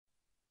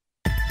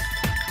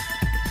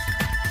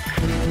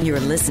You're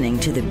listening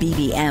to the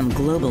BBM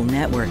Global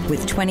Network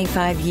with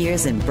 25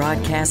 years in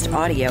broadcast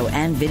audio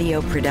and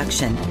video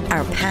production.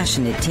 Our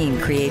passionate team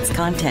creates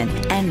content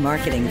and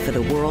marketing for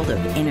the world of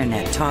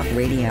Internet Talk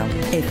Radio.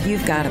 If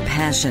you've got a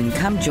passion,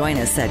 come join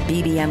us at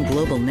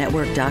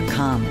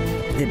bbmglobalnetwork.com.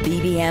 The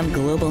BBM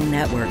Global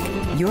Network.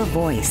 Your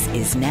voice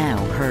is now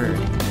heard.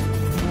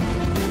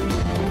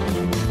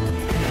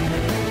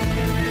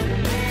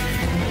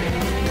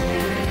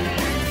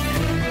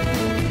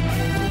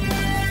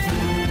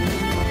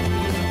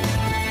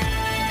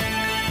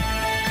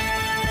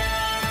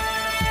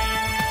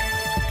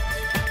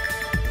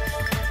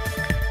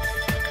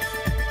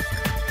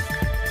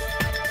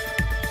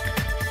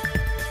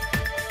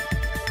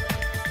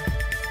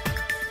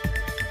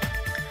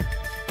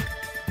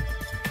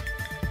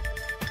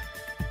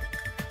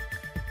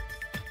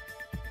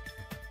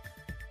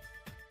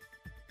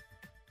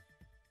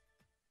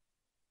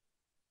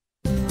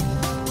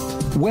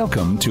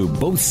 Welcome to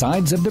Both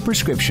Sides of the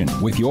Prescription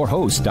with your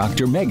hosts,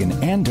 Dr. Megan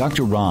and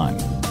Dr. Ron.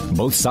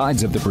 Both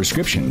Sides of the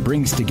Prescription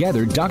brings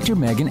together Dr.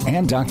 Megan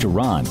and Dr.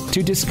 Ron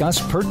to discuss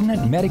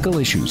pertinent medical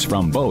issues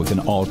from both an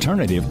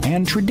alternative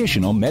and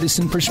traditional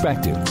medicine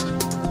perspective.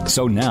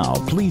 So now,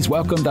 please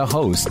welcome the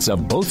hosts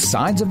of Both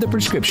Sides of the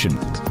Prescription,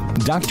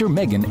 Dr.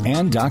 Megan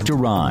and Dr.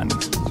 Ron.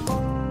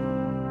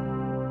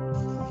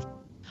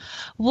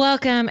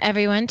 Welcome,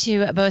 everyone,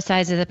 to Both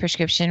Sides of the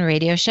Prescription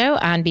radio show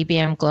on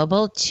BBM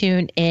Global,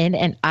 TuneIn,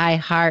 and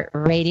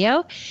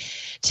iHeartRadio.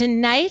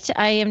 Tonight,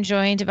 I am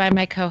joined by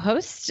my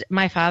co-host,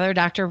 my father,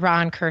 Dr.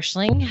 Ron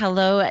Kirschling.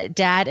 Hello,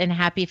 Dad, and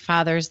happy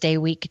Father's Day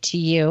week to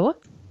you.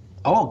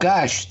 Oh,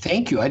 gosh,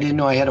 thank you. I didn't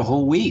know I had a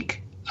whole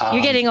week.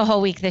 You're getting a whole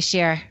week this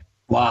year.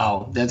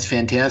 Wow, that's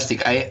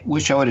fantastic. I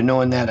wish I would have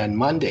known that on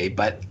Monday,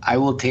 but I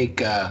will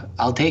take.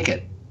 I'll take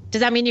it.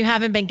 Does that mean you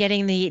haven't been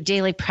getting the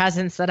daily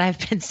presents that I've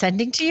been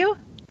sending to you?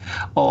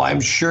 Oh,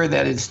 I'm sure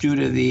that it's due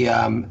to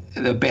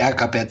the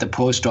backup at the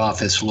post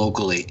office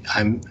locally.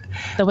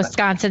 The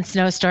Wisconsin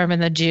snowstorm in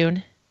the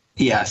June.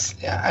 Yes,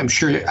 I'm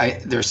sure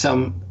there's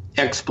some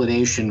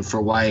explanation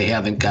for why I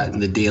haven't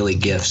gotten the daily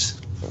gifts.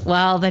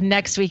 Well, the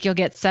next week you'll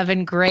get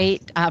 7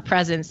 great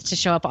presents to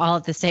show up all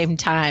at the same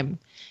time.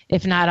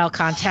 If not, I'll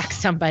contact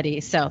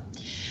somebody.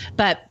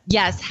 But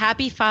yes,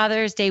 happy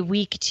Father's Day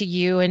week to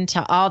you and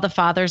to all the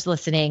fathers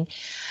listening.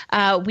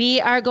 We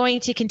are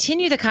going to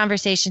continue the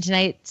conversation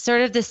tonight,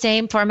 sort of the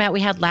same format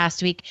we had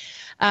last week.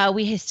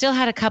 We still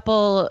had a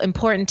couple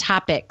important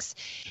topics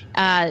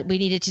we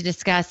needed to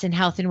discuss in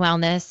health and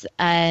wellness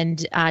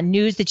and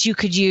news that you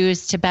could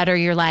use to better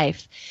your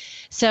life.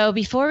 So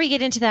before we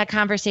get into that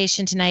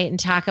conversation tonight and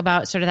talk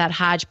about sort of that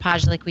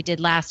hodgepodge like we did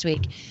last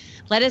week,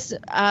 let us,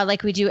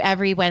 like we do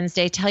every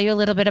Wednesday, tell you a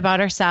little bit about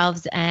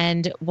ourselves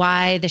and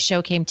why the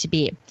show came to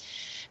be.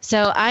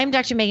 So I'm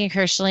Dr. Megan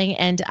Kirschling,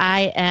 and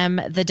I am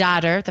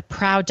the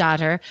proud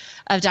daughter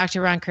of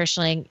Dr. Ron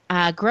Kirschling.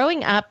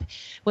 Growing up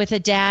with a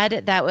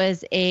dad that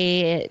was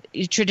a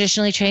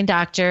traditionally trained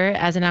doctor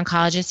as an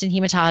oncologist and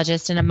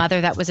hematologist, and a mother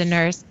that was a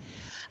nurse,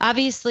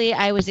 obviously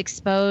I was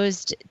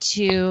exposed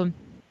to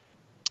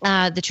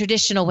the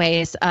traditional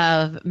ways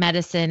of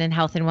medicine and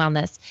health and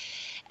wellness.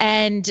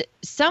 And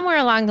somewhere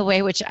along the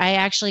way, which I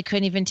actually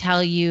couldn't even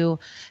tell you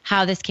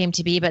how this came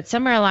to be, but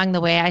somewhere along the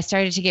way, I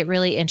started to get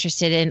really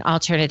interested in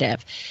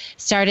alternative.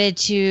 Started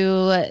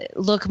to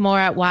look more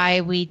at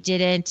why we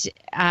didn't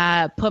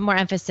put more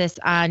emphasis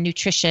on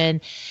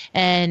nutrition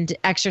and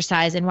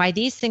exercise, and why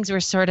these things were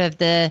sort of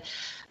the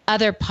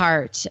other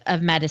part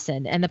of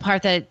medicine, and the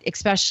part that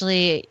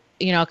especially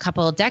a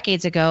couple of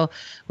decades ago,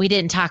 we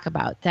didn't talk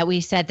about, that we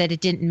said that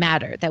it didn't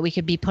matter, that we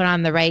could be put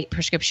on the right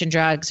prescription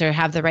drugs or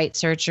have the right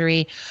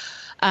surgery.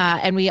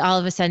 And we all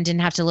of a sudden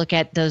didn't have to look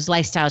at those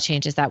lifestyle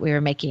changes that we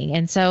were making.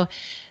 And so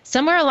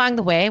somewhere along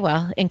the way,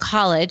 in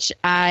college,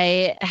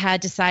 I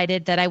had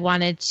decided that I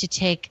wanted to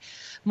take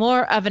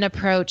more of an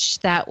approach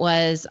that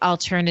was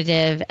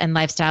alternative and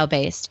lifestyle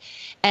based.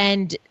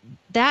 And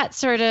that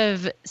sort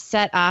of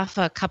set off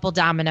a couple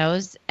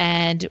dominoes.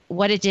 And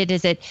what it did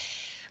is it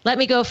let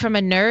me go from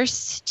a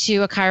nurse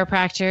to a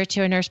chiropractor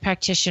to a nurse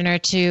practitioner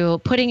to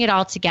putting it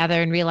all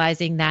together and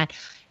realizing that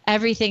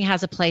everything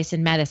has a place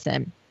in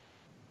medicine.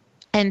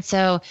 And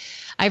so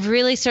I've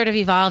really sort of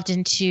evolved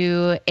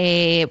into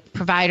a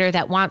provider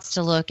that wants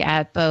to look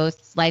at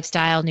both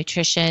lifestyle,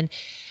 nutrition,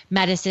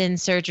 medicine,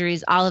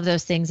 surgeries, all of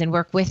those things, and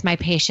work with my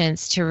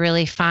patients to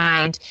really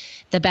find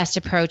the best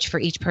approach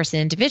for each person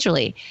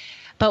individually.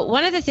 But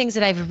one of the things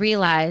that I've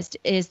realized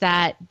is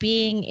that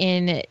being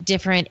in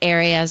different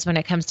areas when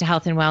it comes to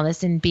health and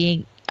wellness, and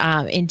being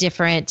in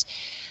different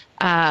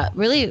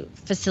really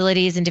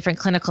facilities and different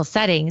clinical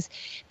settings,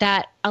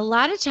 that a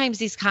lot of times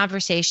these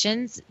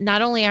conversations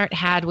not only aren't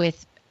had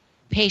with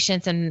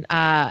patients and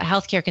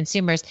healthcare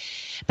consumers,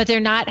 but they're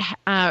not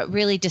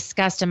really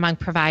discussed among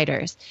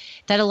providers.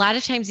 That a lot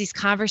of times these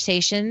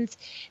conversations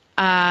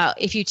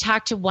if you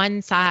talk to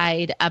one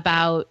side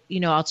about,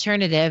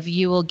 alternative,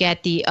 you will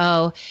get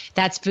oh,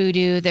 that's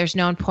voodoo. There's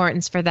no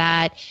importance for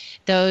that.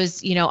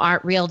 Those,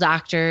 aren't real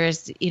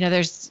doctors.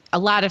 There's a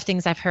lot of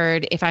things I've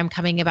heard if I'm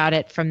coming about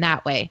it from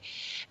that way.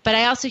 But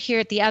I also hear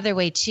it the other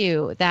way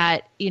too,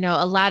 that,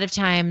 a lot of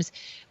times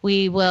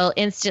we will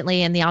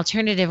instantly in the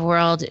alternative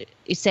world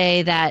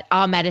say that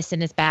all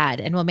medicine is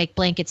bad, and we'll make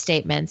blanket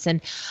statements, and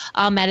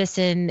all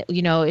medicine,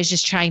 is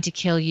just trying to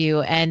kill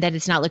you, and that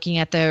it's not looking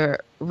at the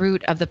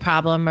root of the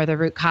problem or the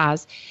root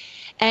cause.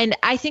 And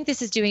I think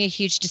this is doing a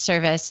huge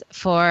disservice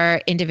for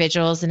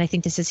individuals, and I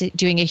think this is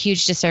doing a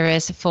huge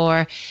disservice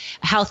for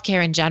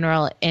healthcare in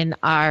general in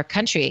our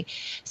country.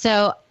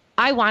 So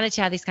I wanted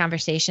to have these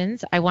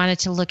conversations. I wanted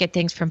to look at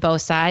things from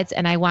both sides,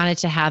 and I wanted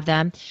to have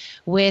them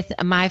with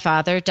my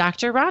father,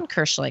 Dr. Ron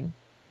Kirschling.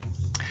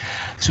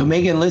 So,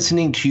 Megan,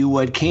 listening to you,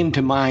 what came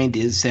to mind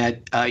is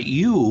that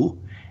you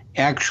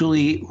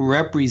actually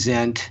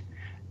represent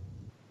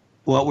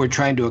what we're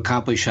trying to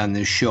accomplish on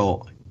this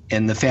show,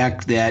 and the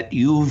fact that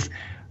you've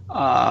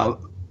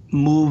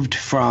moved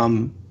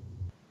from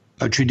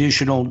a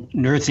traditional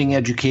nursing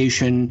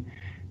education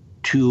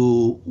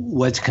to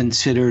what's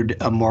considered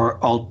a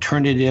more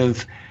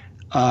alternative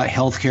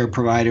healthcare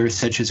provider,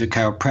 such as a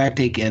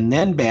chiropractic, and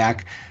then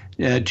back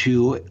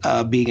to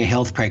being a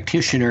health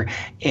practitioner.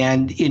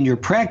 And in your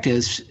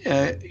practice,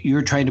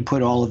 you're trying to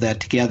put all of that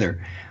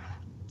together.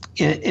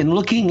 In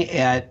looking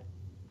at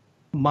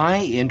my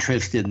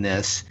interest in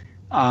this,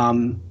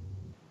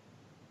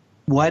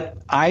 what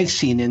I've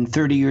seen in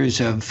 30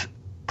 years of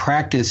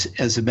practice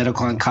as a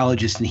medical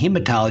oncologist and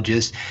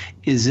hematologist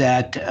is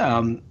that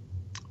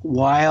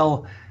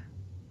while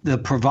the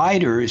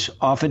providers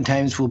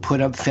oftentimes will put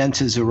up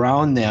fences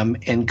around them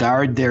and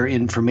guard their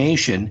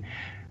information,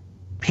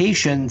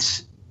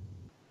 patients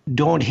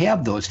don't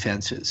have those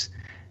fences.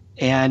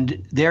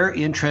 And they're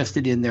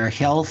interested in their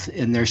health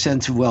and their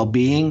sense of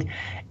well-being,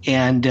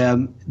 and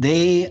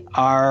they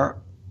are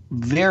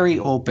very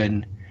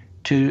open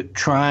to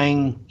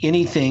trying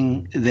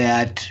anything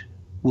that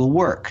will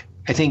work.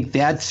 I think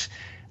that's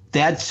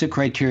the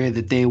criteria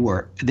that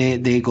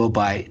they go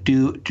by.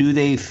 Do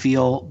they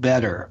feel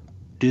better?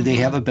 Do they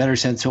have a better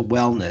sense of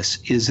wellness?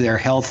 Is their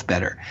health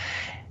better?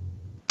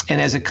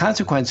 And as a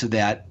consequence of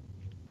that,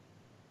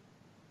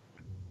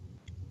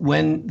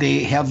 when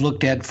they have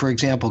looked at, for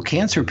example,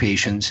 cancer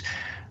patients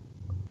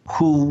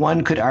who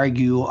one could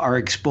argue are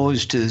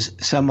exposed to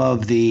some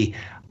of the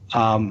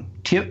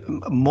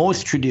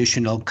most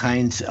traditional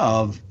kinds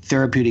of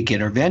therapeutic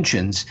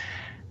interventions,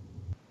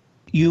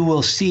 you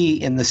will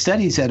see in the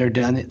studies that are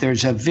done,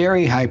 there's a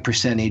very high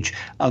percentage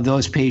of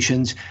those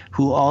patients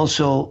who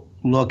also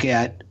look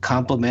at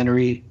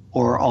complementary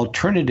or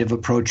alternative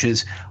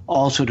approaches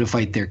also to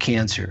fight their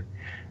cancer.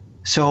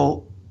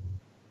 So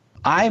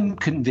I'm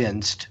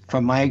convinced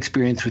from my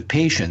experience with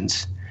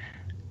patients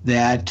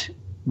that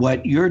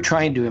what you're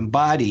trying to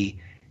embody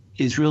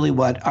is really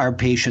what our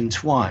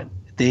patients want.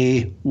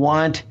 They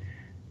want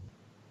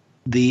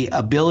the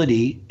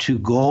ability to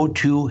go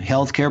to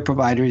healthcare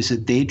providers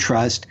that they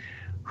trust,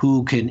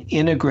 who can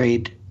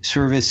integrate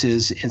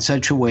services in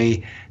such a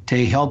way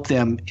to help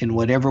them in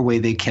whatever way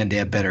they can to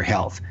have better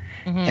health.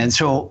 And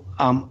so,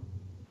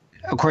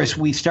 of course,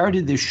 we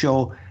started this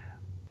show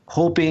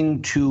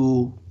hoping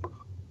to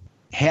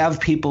have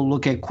people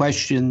look at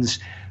questions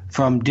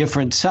from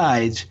different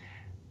sides,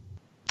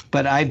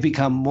 but I've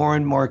become more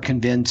and more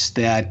convinced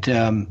that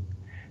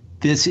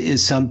this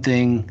is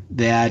something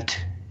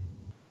that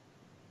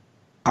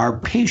our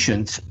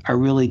patients are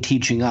really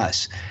teaching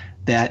us,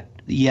 that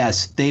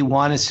yes, they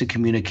want us to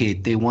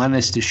communicate. They want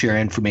us to share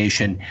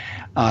information.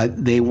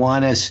 They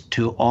want us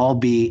to all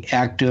be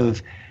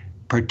active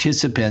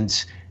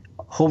participants,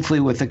 hopefully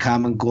with the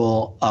common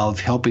goal of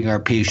helping our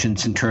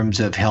patients in terms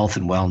of health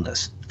and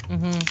wellness.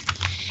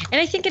 And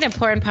I think an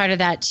important part of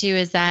that, too,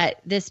 is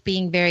that this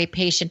being very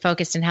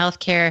patient-focused and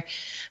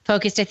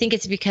healthcare-focused, I think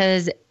it's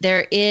because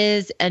there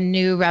is a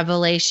new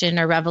revelation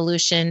or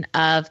revolution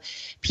of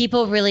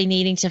people really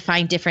needing to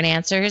find different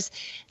answers,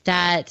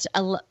 that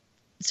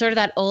sort of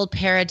that old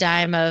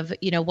paradigm of,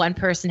 one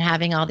person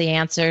having all the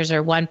answers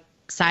or one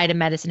side of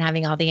medicine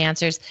having all the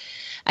answers.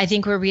 I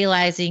think we're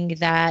realizing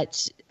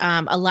that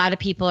a lot of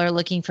people are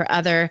looking for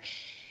other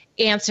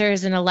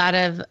answers and a lot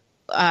of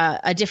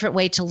a different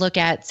way to look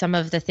at some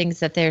of the things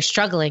that they're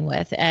struggling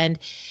with. And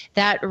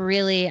that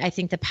really, I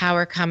think the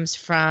power comes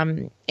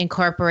from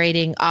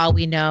incorporating all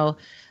we know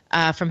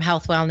from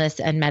health, wellness,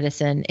 and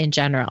medicine in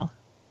general.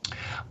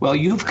 Well,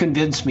 you've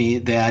convinced me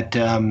that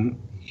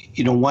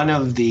one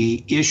of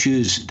the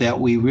issues that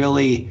we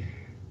really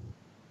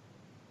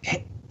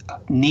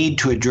need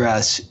to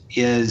address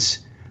is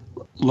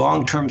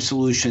long-term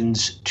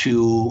solutions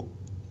to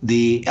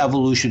the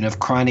evolution of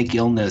chronic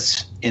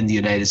illness in the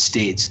United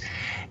States.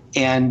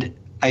 And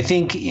I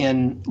think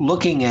in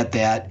looking at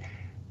that,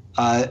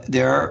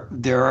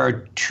 there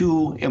are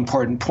two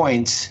important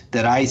points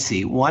that I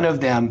see. One of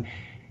them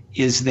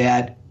is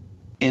that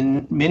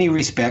in many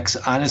respects,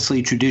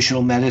 honestly,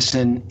 traditional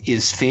medicine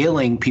is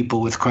failing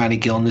people with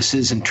chronic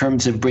illnesses in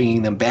terms of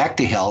bringing them back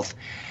to health.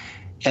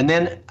 And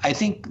then I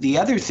think the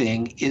other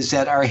thing is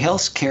that our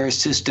healthcare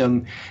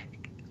system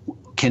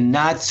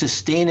cannot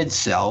sustain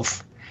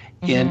itself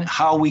in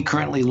how we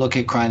currently look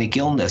at chronic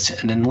illness.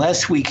 And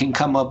unless we can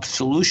come up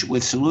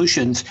with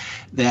solutions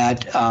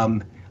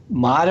that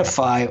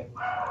modify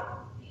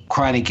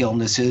chronic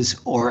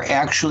illnesses or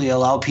actually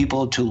allow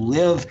people to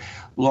live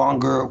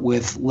longer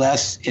with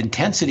less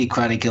intensity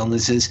chronic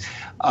illnesses,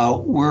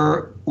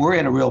 we're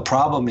in a real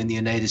problem in the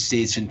United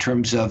States in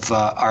terms of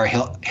our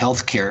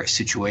healthcare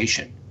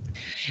situation.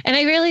 And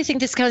I really think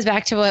this comes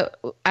back to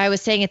what I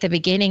was saying at the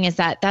beginning, is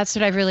that that's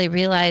what I've really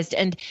realized.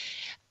 And,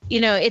 you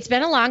know, it's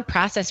been a long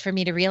process for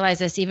me to realize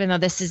this, even though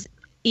this is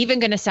even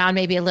going to sound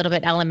maybe a little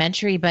bit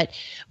elementary. But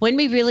when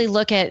we really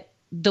look at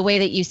the way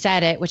that you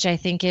said it, which I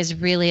think is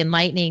really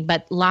enlightening,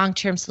 but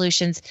long-term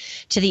solutions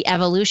to the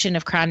evolution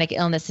of chronic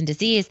illness and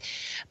disease.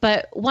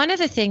 But one of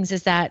the things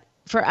is that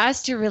for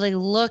us to really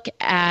look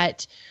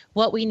at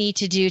what we need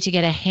to do to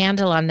get a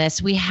handle on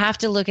this, we have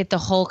to look at the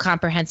whole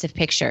comprehensive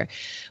picture.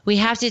 We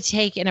have to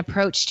take an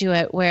approach to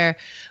it where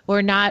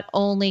we're not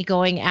only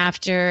going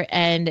after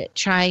and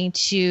trying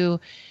to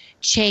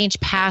change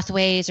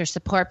pathways or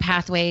support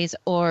pathways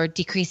or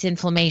decrease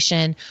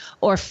inflammation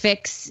or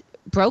fix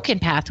broken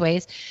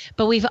pathways,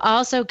 but we've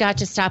also got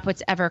to stop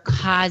what's ever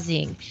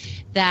causing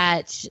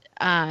that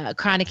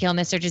chronic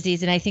illness or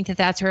disease. And I think that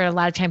that's where a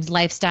lot of times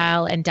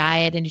lifestyle and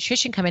diet and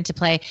nutrition come into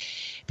play.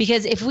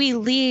 Because if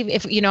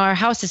our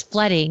house is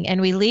flooding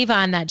and we leave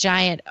on that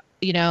giant,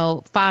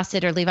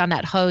 faucet or leave on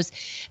that hose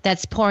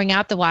that's pouring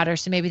out the water,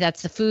 so maybe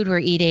that's the food we're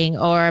eating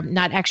or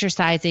not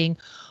exercising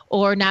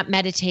or not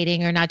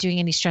meditating or not doing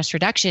any stress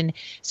reduction.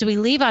 So we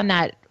leave on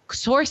that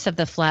source of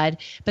the flood,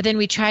 but then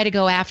we try to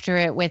go after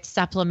it with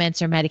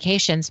supplements or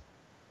medications.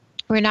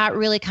 We're not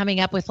really coming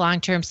up with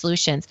long-term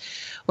solutions.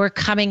 We're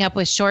coming up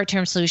with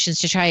short-term solutions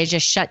to try to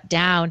just shut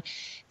down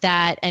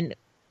that and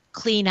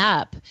clean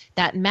up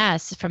that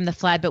mess from the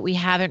flood, but we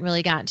haven't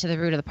really gotten to the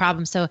root of the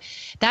problem. So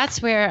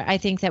that's where I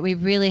think that we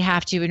really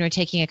have to, when we're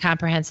taking a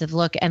comprehensive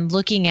look and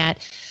looking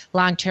at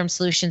long-term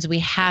solutions, we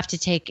have to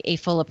take a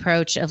full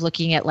approach of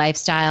looking at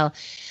lifestyle,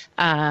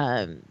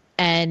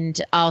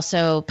 and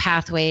also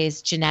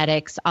pathways,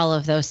 genetics, all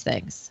of those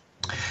things.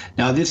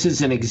 Now, this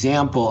is an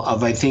example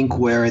of, I think,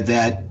 where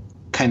that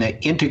kind of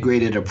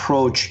integrated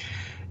approach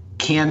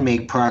can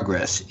make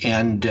progress.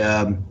 And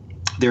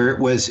there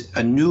was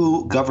a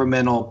new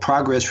governmental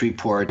progress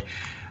report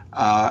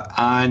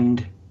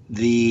on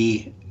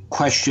the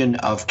question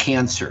of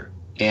cancer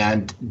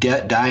and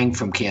dying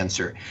from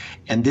cancer.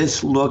 And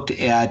this looked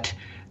at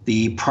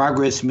the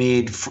progress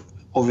made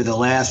over the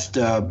last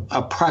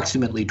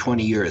approximately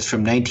 20 years, from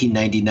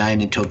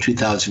 1999 until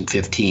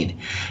 2015.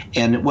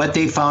 And what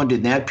they found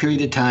in that period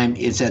of time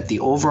is that the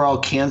overall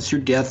cancer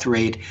death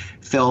rate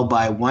fell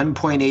by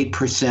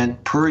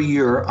 1.8% per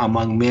year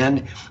among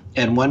men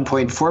and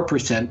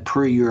 1.4%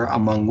 per year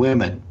among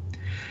women.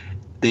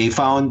 They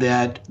found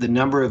that the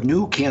number of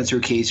new cancer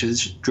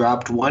cases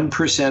dropped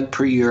 1%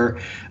 per year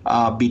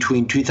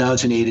between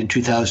 2008 and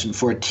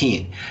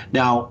 2014.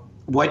 Now,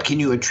 what can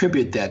you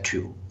attribute that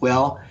to?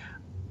 Well,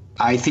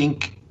 I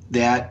think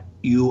that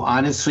you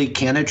honestly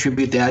can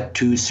attribute that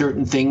to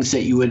certain things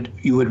that you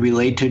would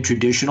relate to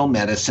traditional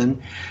medicine,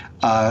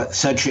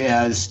 such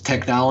as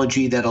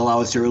technology that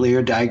allows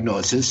earlier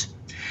diagnosis.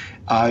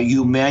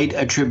 You might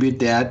attribute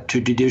that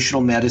to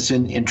traditional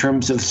medicine in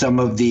terms of some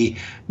of the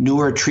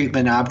newer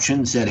treatment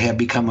options that have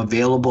become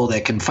available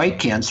that can fight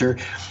cancer.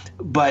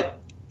 But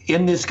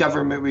in this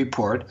government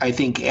report, I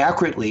think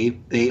accurately,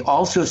 they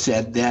also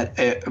said that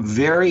a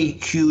very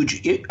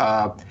huge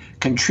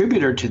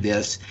contributor to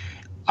this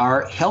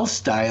are health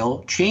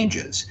style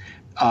changes.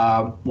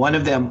 One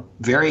of them,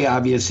 very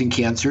obvious in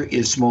cancer,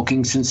 is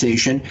smoking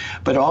cessation,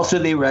 but also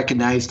they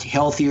recognized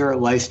healthier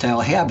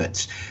lifestyle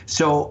habits.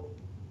 So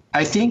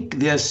I think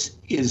this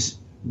is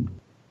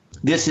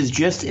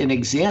just an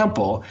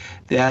example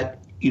that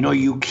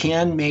you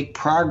can make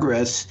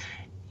progress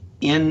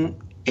in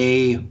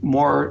a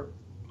more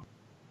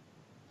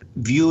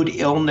viewed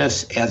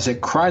illness as a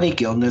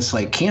chronic illness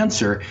like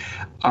cancer,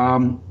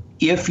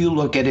 if you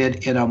look at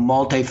it in a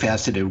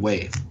multifaceted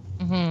way.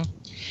 Mm-hmm.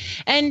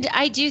 And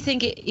I do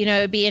think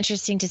it'd be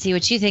interesting to see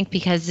what you think,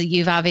 because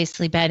you've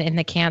obviously been in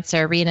the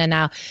cancer arena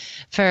now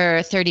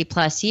for 30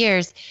 plus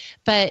years.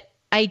 But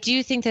I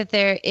do think that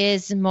there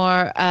is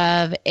more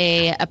of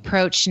a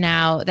approach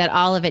now that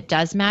all of it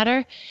does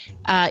matter.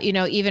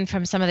 Even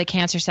from some of the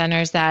cancer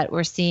centers that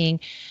we're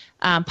seeing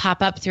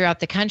pop up throughout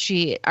the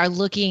country are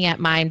looking at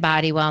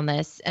mind-body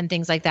wellness and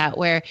things like that,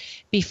 where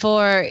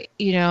before,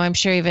 I'm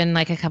sure even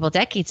like a couple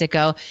decades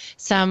ago,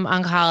 some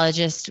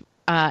oncologists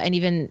and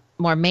even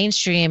more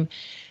mainstream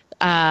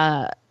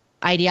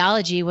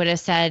ideology would have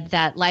said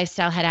that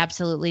lifestyle had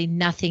absolutely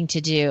nothing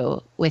to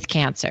do with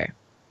cancer.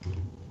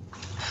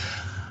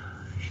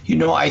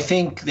 I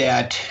think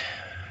that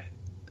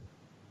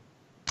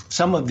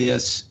some of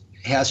this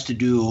has to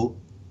do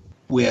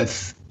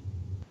with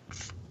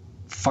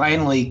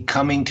finally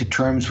coming to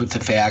terms with the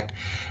fact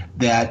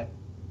that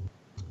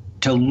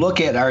to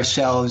look at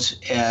ourselves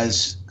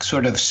as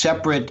sort of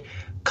separate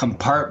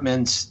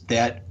compartments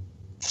that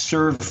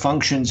serve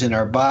functions in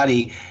our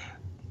body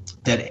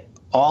that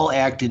all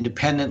act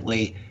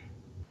independently,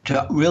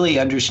 to really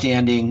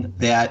understanding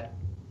that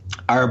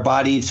our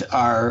bodies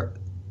are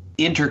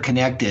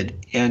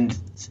interconnected in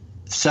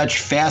such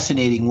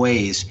fascinating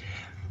ways.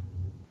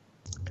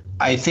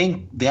 I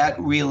think that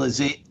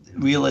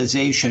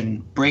realization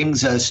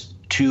brings us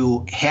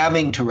to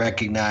having to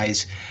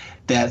recognize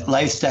that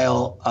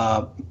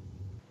lifestyle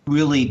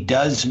really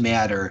does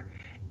matter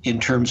in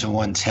terms of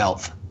one's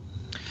health.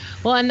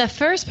 Well, and the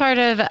first part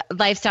of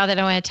lifestyle that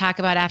I want to talk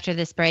about after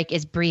this break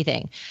is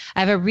breathing. I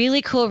have a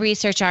really cool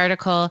research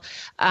article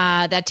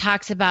that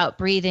talks about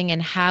breathing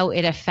and how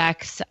it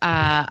affects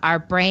our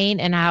brain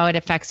and how it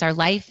affects our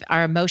life,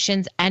 our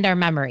emotions, and our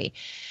memory.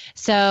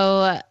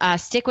 So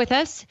stick with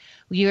us.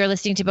 You are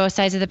listening to Both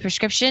Sides of the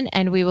Prescription,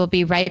 and we will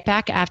be right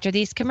back after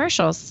these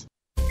commercials.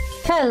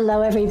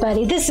 Hello,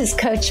 everybody. This is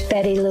Coach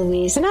Betty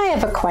Louise, and I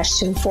have a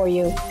question for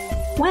you.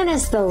 When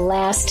is the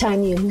last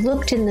time you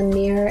looked in the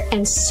mirror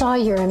and saw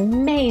your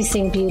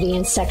amazing beauty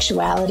and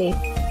sexuality?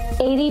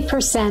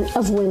 80%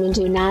 of women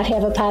do not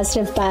have a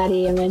positive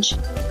body image.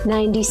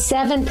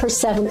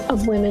 97%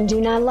 of women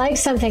do not like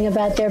something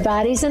about their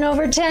bodies, and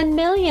over 10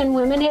 million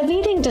women have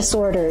eating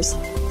disorders.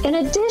 In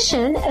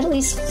addition, at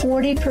least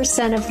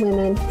 40% of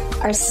women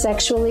are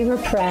sexually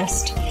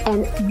repressed,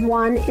 and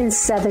 1 in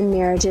 7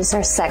 marriages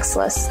are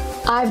sexless.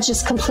 I've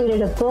just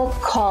completed a book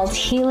called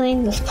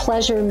Healing with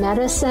Pleasure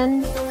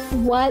Medicine.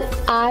 What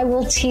I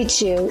will teach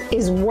you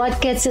is what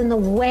gets in the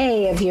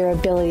way of your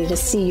ability to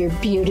see your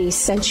beauty,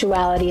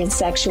 sensuality, and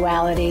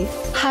sexuality.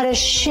 How to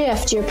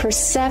shift your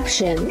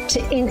perception to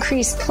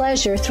increase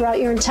pleasure throughout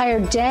your entire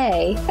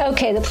day.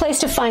 Okay, the place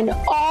to find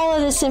all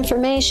of this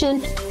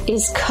information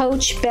is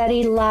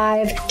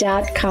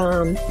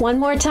CoachBettyLive.com. One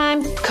more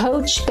time,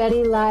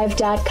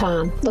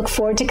 CoachBettyLive.com. Look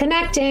forward to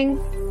connecting.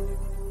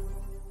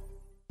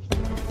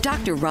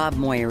 Dr. Rob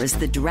Moyer is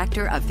the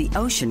director of the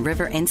Ocean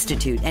River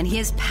Institute, and he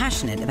is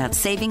passionate about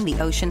saving the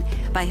ocean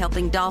by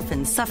helping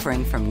dolphins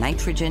suffering from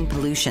nitrogen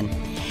pollution.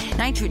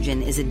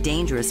 Nitrogen is a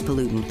dangerous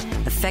pollutant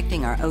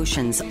affecting our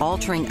oceans,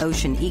 altering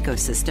ocean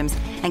ecosystems,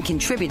 and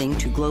contributing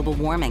to global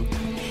warming.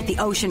 The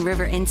Ocean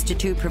River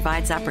Institute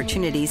provides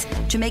opportunities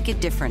to make a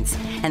difference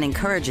and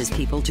encourages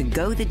people to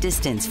go the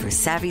distance for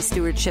savvy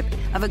stewardship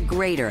of a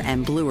greater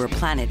and bluer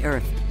planet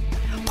Earth.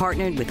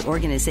 Partnered with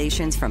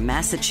organizations from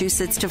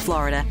Massachusetts to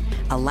Florida,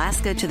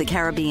 Alaska to the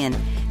Caribbean,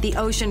 the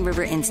Ocean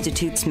River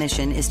Institute's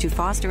mission is to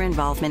foster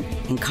involvement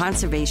in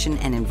conservation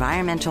and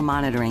environmental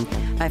monitoring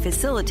by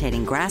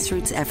facilitating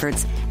grassroots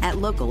efforts at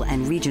local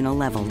and regional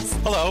levels.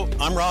 Hello,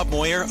 I'm Rob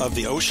Moyer of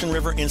the Ocean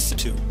River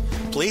Institute.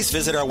 Please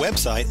visit our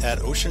website at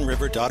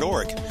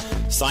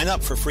oceanriver.org. Sign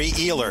up for free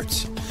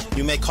e-alerts.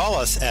 You may call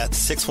us at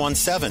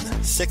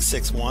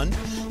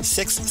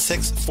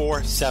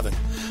 617-661-6647.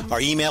 Our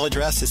email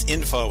address is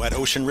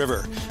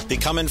info@oceanriver.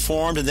 Become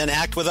informed and then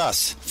act with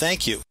us.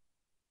 Thank you.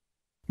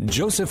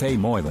 Joseph A.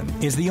 Moylan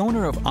is the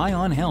owner of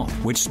Ion Health,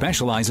 which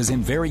specializes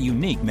in very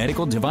unique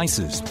medical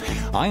devices.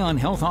 Ion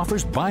Health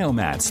offers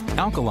biomats,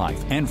 alkalife,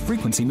 and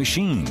frequency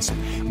machines.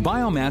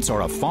 Biomats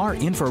are a far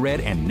infrared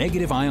and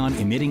negative ion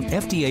emitting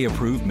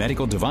FDA-approved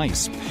medical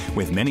device.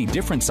 With many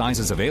different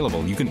sizes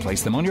available, you can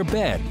place them on your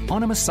bed,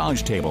 on a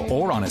massage table,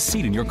 or on a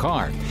seat in your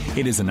car.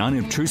 It is an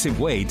unobtrusive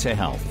way to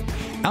health.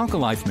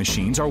 Alkalife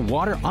machines are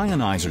water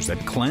ionizers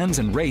that cleanse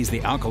and raise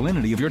the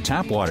alkalinity of your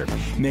tap water,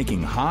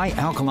 making high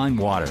alkaline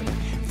water.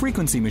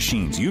 Frequency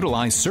machines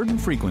utilize certain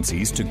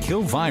frequencies to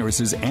kill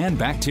viruses and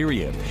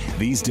bacteria.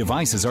 These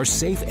devices are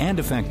safe and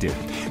effective.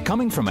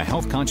 Coming from a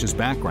health-conscious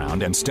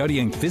background and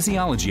studying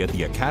physiology at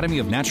the Academy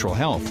of Natural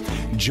Health,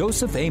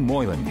 Joseph A.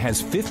 Moylan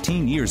has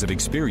 15 years of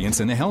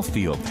experience in the health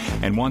field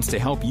and wants to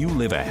help you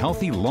live a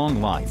healthy,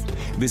 long life.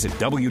 Visit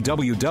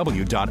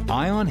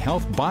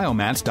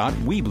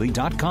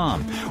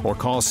www.ionhealthbiomats.weebly.com or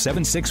call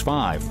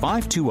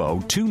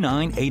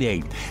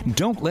 765-520-2988.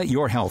 Don't let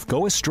your health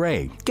go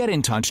astray. Get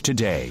in touch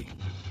today.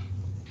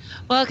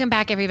 Welcome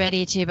back,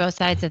 everybody, to Both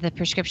Sides of the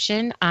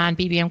Prescription on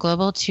BBM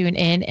Global,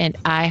 TuneIn, and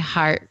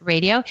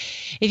iHeartRadio.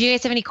 If you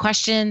guys have any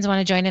questions, want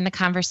to join in the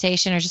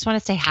conversation, or just want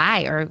to say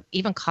hi, or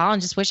even call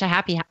and just wish a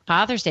happy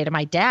Father's Day to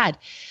my dad,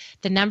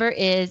 the number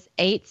is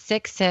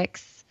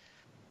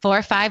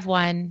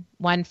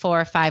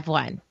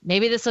 866-451-1451.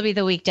 Maybe this will be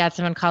the week, Dad,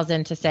 someone calls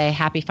in to say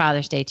happy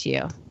Father's Day to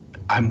you.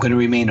 I'm going to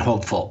remain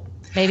hopeful.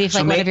 Maybe if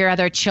one of your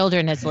other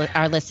children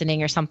are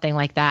listening or something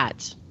like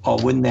that. Oh,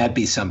 wouldn't that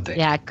be something?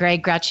 Yeah,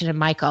 Greg, Gretchen, and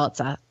Michael.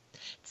 It's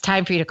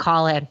time for you to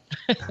call in.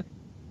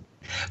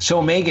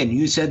 So, Megan,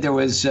 you said there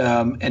was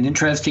an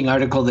interesting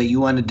article that you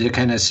wanted to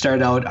kind of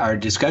start out our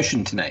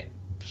discussion tonight.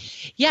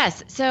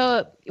 Yes.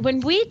 So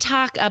when we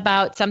talk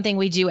about something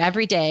we do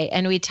every day,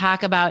 and we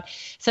talk about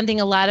something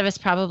a lot of us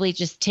probably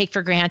just take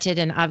for granted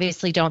and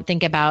obviously don't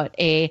think about,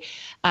 a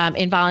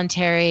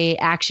involuntary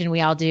action we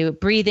all do,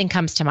 breathing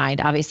comes to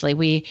mind. Obviously,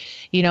 we,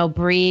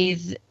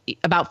 breathe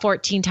about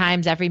 14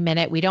 times every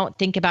minute. We don't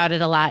think about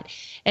it a lot.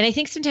 And I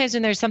think sometimes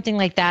when there's something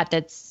like that,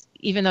 that's,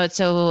 even though it's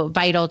so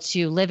vital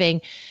to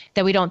living,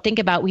 that we don't think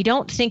about. We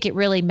don't think it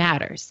really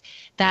matters,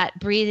 that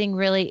breathing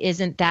really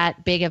isn't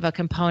that big of a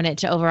component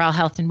to overall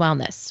health and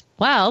wellness.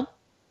 Well,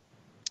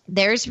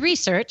 there's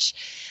research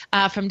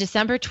from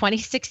December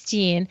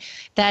 2016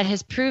 that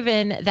has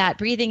proven that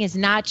breathing is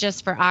not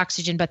just for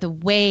oxygen, but the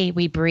way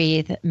we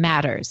breathe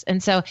matters.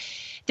 And so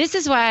this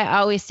is why I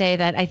always say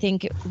that I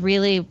think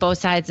really both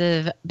sides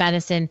of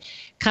medicine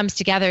comes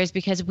together, is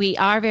because we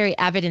are very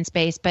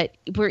evidence-based, but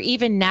we're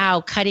even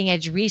now cutting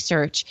edge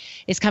research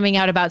is coming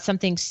out about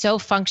something so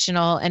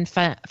functional and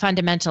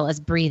fundamental as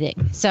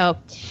breathing. So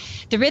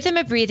the rhythm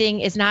of breathing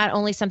is not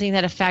only something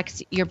that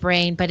affects your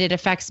brain, but it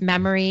affects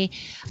memory,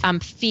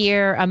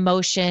 fear,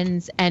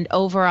 emotions, and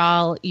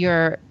overall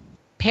your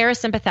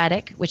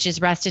parasympathetic, which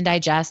is rest and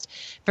digest,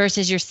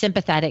 versus your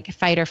sympathetic,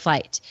 fight or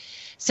flight.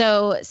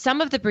 So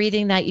some of the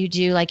breathing that you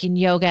do, like in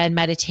yoga and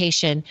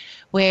meditation,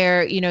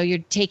 where, you're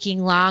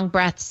taking long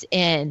breaths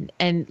in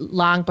and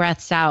long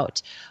breaths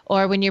out,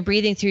 or when you're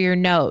breathing through your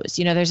nose,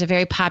 there's a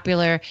very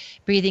popular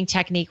breathing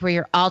technique where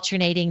you're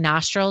alternating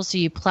nostrils. So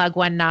you plug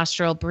one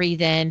nostril,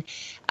 breathe in,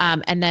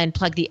 and then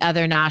plug the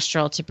other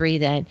nostril to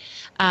breathe in.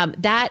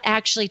 That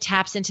actually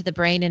taps into the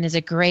brain and is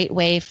a great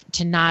way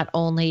to not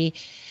only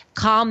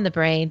calm the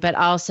brain, but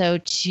also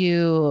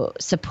to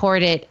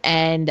support it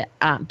and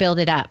build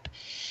it up.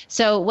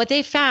 So what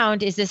they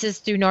found is, this is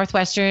through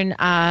Northwestern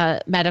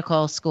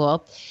Medical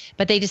School,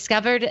 but they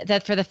discovered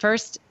that for the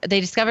first time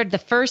in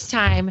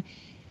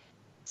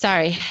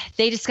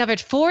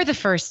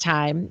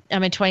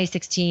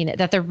 2016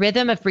 that the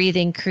rhythm of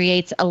breathing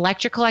creates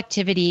electrical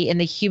activity in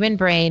the human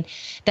brain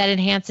that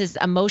enhances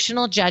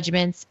emotional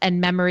judgments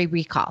and memory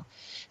recall.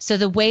 So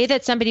the way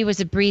that somebody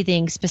was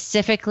breathing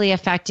specifically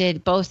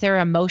affected both their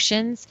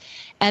emotions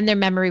and their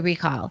memory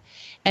recall.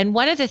 And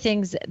one of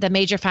the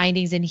major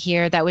findings in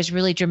here that was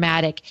really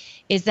dramatic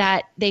is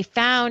that they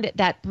found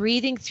that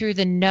breathing through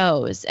the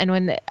nose, and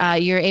when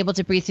you're able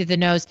to breathe through the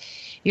nose,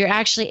 you're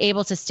actually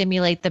able to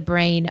stimulate the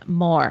brain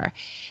more,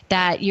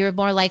 that you're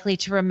more likely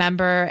to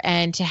remember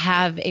and to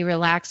have a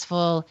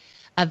relaxful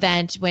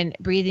event when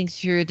breathing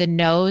through the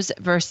nose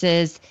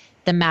versus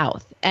the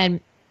mouth. And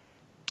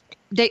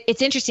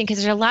it's interesting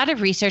because there's a lot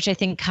of research, I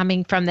think,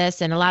 coming from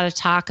this, and a lot of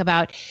talk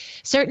about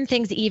certain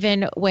things,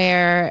 even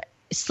where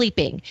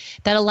sleeping,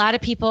 that a lot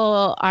of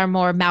people are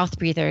more mouth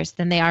breathers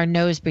than they are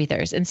nose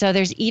breathers. And so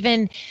there's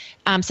even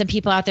some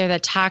people out there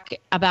that talk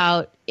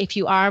about, if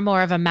you are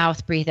more of a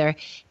mouth breather,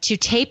 to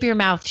tape your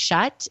mouth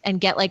shut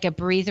and get like a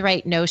breathe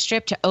right nose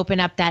strip to open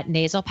up that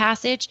nasal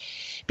passage,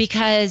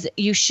 because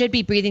you should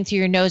be breathing through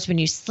your nose when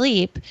you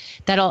sleep.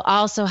 That'll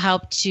also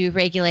help to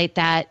regulate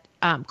that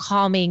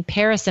calming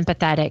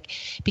parasympathetic,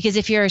 because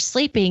if you're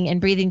sleeping and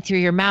breathing through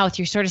your mouth,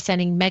 you're sort of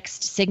sending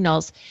mixed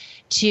signals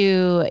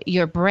to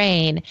your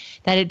brain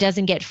that it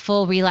doesn't get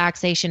full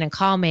relaxation and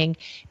calming,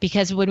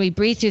 because when we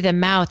breathe through the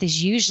mouth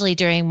is usually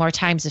during more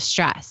times of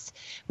stress.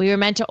 We were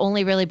meant to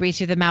only really breathe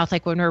through the mouth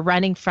like when we're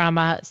running from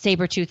a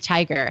saber-toothed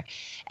tiger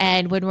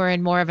and when we're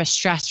in more of a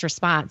stress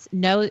response.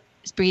 Nose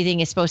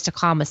breathing is supposed to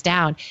calm us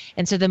down.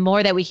 And so the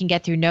more that we can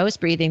get through nose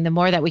breathing, the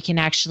more that we can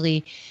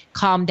actually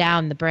calm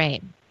down the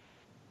brain.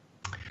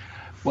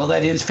 Well,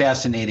 that is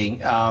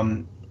fascinating.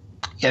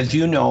 As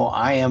you know,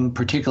 I am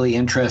particularly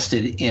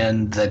interested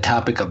in the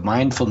topic of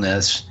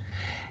mindfulness,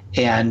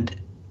 and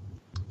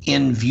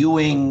in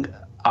viewing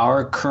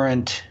our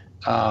current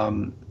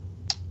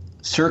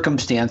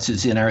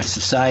circumstances in our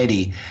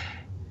society,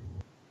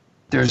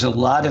 there's a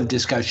lot of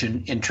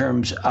discussion in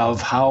terms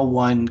of how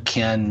one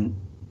can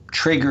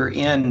trigger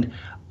in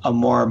a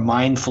more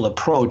mindful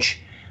approach.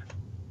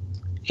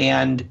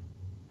 And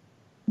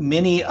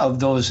many of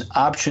those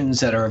options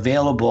that are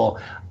available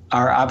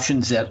are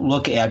options that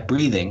look at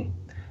breathing.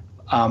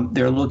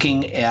 They're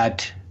looking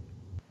at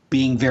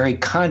being very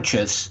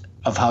conscious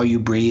of how you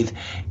breathe.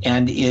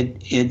 And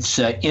it's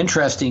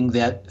interesting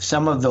that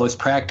some of those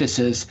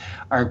practices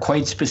are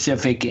quite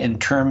specific in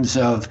terms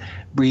of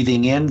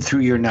breathing in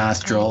through your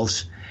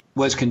nostrils.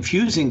 What's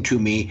confusing to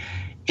me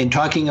in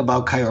talking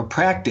about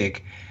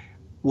chiropractic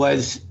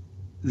was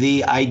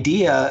the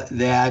idea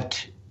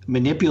that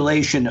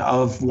manipulation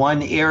of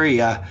one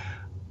area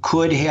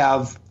could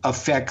have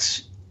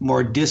effects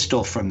more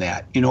distal from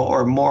that,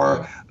 or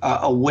more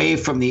away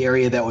from the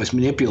area that was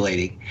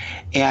manipulating.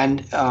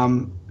 And,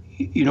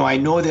 I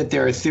know that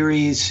there are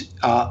theories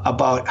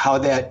about how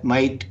that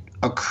might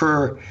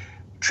occur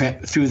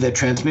through the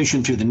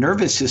transmission through the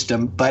nervous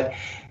system, but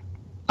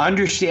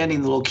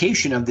understanding the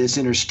location of this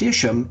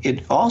interstitium,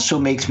 it also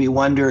makes me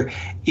wonder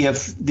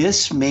if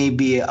this may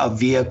be a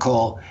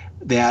vehicle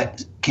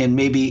that can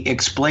maybe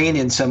explain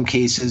in some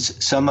cases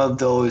some of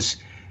those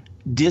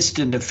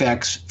distant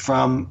effects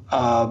from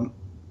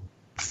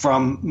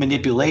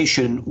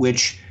manipulation,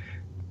 which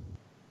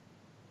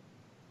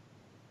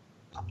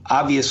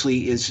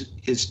obviously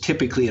is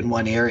typically in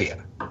one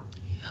area.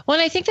 Well,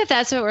 and I think that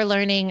that's what we're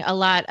learning a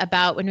lot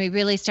about when we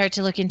really start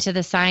to look into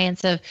the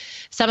science of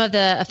some of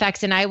the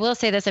effects. And I will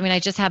say this, I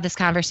just had this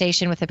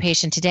conversation with a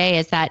patient today,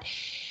 is that,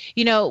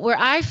 where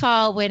I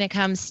fall when it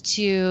comes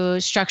to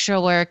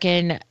structural work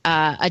and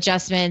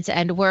adjustments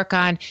and work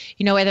on,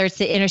 whether it's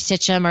the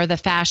interstitium or the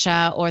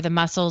fascia or the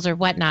muscles or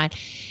whatnot,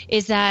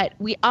 is that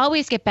we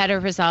always get better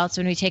results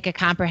when we take a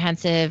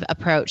comprehensive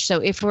approach. So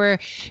if we're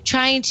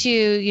trying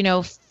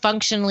to,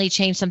 functionally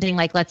change something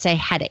like, let's say,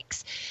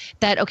 headaches,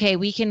 that, okay,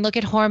 we can look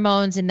at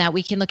hormones and that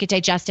we can look at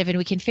digestive and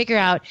we can figure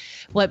out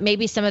what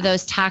maybe some of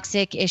those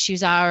toxic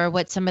issues are or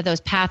what some of those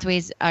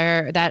pathways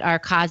are that are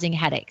causing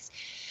headaches.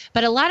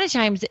 But a lot of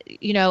times,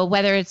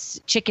 whether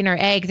it's chicken or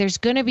egg, there's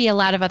going to be a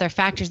lot of other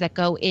factors that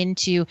go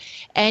into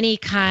any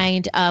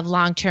kind of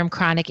long-term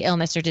chronic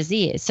illness or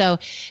disease. So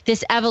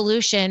this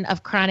evolution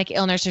of chronic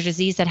illness or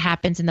disease that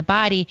happens in the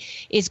body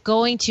is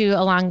going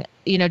to,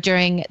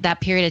 during that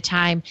period of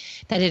time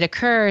that it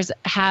occurs,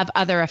 have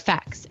other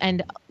effects.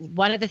 And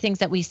one of the things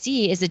that we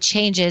see is the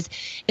changes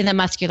in the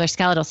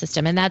musculoskeletal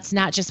system. And that's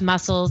not just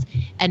muscles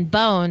and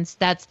bones,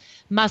 that's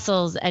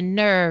muscles and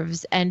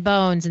nerves and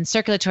bones and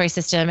circulatory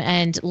system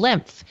and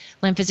lymph.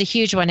 Lymph is a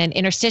huge one, and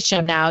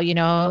interstitium now,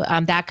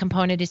 that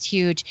component is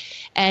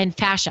huge, and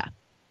fascia.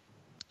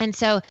 And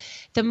so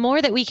the more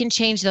that we can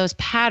change those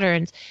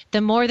patterns,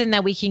 the more than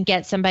that we can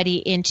get somebody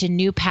into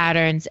new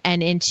patterns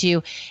and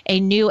into a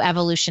new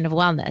evolution of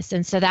wellness.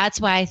 And so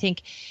that's why I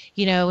think,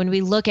 when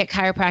we look at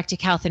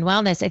chiropractic health and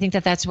wellness, I think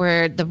that that's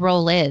where the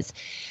role is.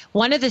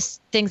 One of the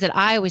things that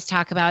I always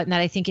talk about and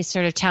that I think is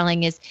sort of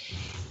telling is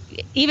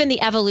even the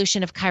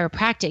evolution of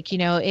chiropractic.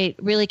 It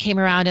really came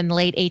around in the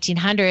late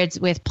 1800s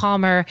with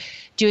Palmer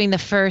doing the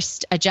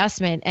first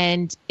adjustment.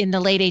 And in the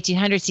late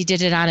 1800s, he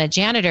did it on a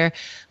janitor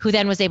who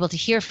then was able to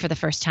hear for the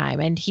first time.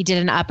 And he did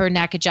an upper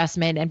neck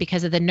adjustment. And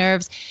because of the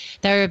nerves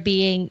that were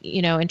being,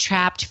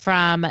 entrapped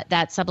from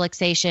that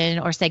subluxation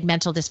or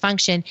segmental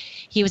dysfunction,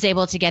 he was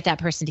able to get that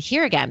person to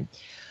hear again.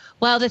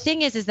 Well, the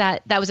thing is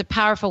that was a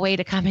powerful way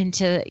to come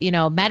into,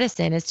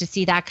 medicine, is to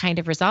see that kind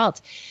of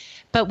result.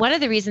 But one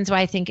of the reasons why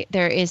I think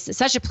there is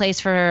such a place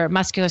for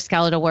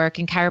musculoskeletal work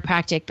and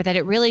chiropractic, but that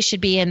it really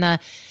should be in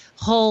the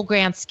whole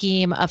grand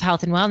scheme of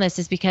health and wellness,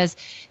 is because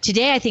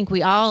today I think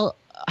we all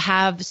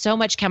have so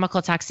much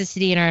chemical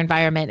toxicity in our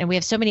environment, and we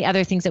have so many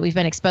other things that we've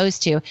been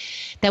exposed to,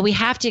 that we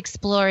have to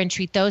explore and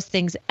treat those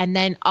things, and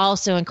then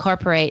also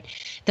incorporate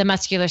the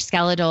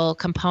musculoskeletal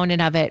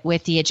component of it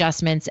with the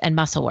adjustments and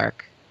muscle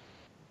work.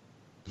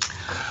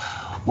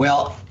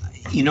 Well,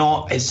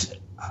 as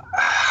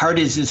hard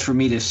as it is for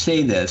me to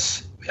say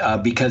this,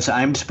 because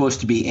I'm supposed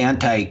to be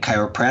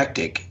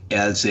anti-chiropractic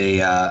as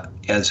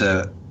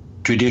a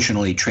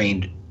traditionally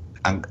trained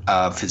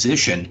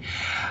physician,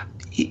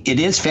 it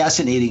is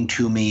fascinating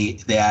to me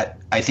that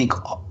I think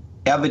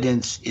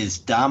evidence is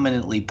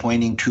dominantly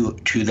pointing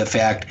to the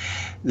fact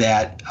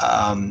that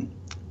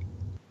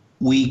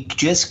we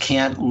just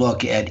can't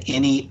look at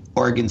any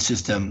organ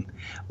system,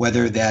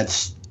 whether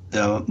that's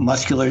the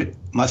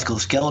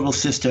musculoskeletal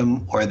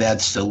system, or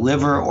that's the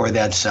liver, or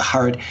that's the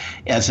heart,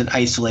 as an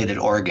isolated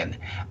organ.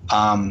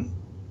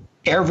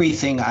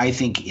 Everything, I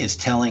think, is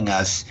telling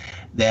us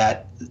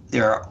that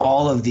there are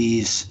all of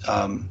these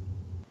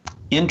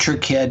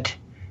intricate,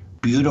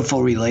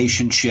 beautiful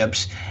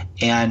relationships.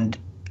 And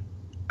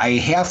I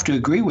have to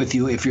agree with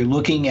you, if you're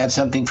looking at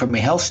something from a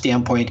health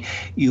standpoint,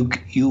 you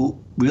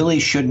really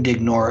shouldn't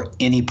ignore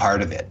any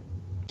part of it.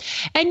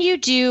 And you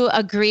do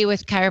agree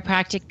with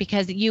chiropractic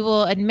because you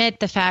will admit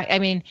the fact,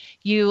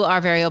 you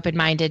are very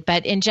open-minded,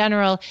 but in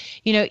general,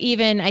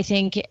 even I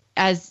think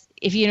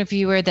if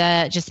you were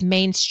the just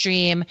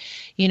mainstream,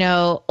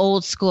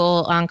 old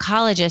school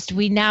oncologist,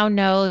 we now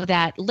know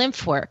that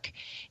lymph work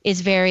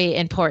is very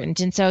important.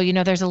 And so,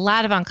 there's a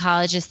lot of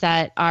oncologists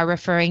that are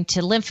referring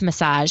to lymph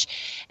massage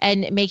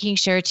and making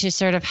sure to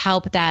sort of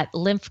help that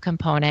lymph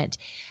component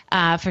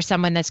for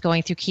someone that's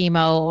going through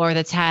chemo or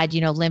that's had,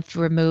 lymph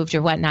removed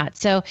or whatnot.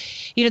 So,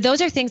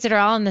 those are things that are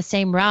all in the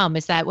same realm,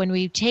 is that when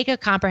we take a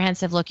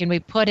comprehensive look and we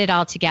put it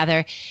all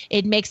together,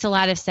 it makes a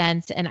lot of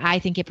sense. And I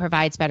think it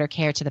provides better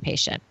care to the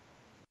patient.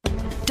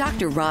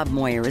 Dr. Rob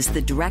Moyer is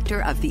the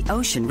director of the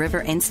Ocean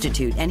River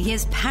Institute, and he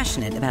is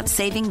passionate about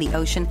saving the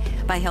ocean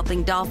by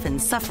helping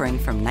dolphins suffering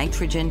from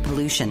nitrogen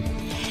pollution.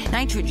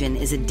 Nitrogen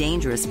is a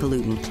dangerous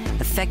pollutant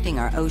affecting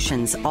our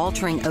oceans,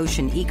 altering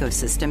ocean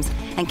ecosystems,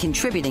 and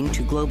contributing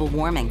to global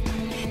warming.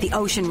 The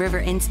Ocean River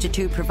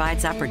Institute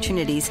provides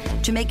opportunities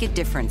to make a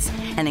difference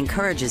and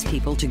encourages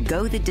people to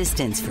go the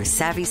distance for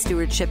savvy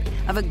stewardship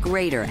of a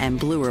greater and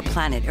bluer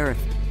planet Earth.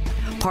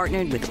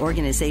 Partnered with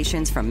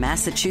organizations from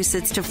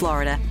Massachusetts to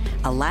Florida,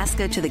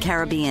 Alaska to the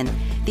Caribbean,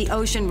 the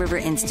Ocean River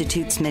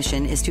Institute's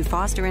mission is to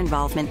foster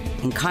involvement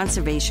in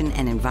conservation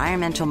and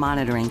environmental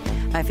monitoring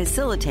by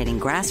facilitating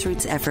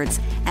grassroots efforts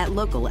at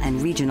local and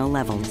regional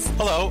levels.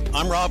 Hello,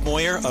 I'm Rob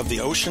Moyer of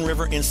the Ocean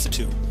River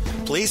Institute.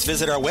 Please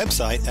visit our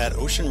website at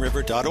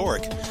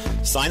oceanriver.org.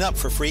 Sign up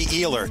for free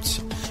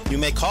e-alerts. You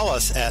may call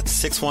us at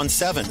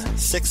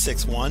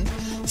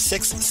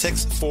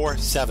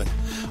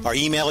 617-661-6647. Our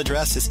email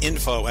address is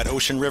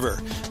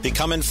info@oceanriver.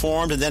 Become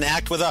informed and then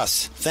act with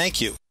us.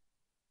 Thank you.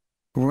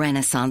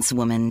 Renaissance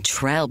woman,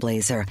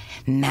 trailblazer,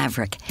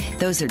 maverick.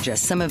 Those are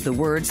just some of the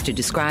words to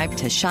describe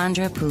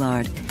Tashandra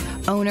Poulard.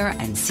 owner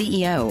and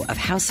CEO of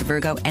House of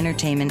Virgo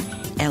Entertainment,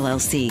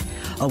 LLC,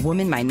 a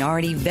woman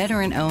minority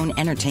veteran-owned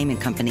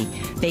entertainment company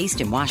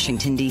based in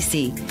Washington,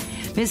 D.C.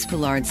 Ms.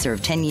 Poulard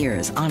served 10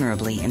 years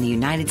honorably in the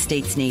United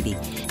States Navy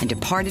and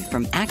departed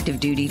from active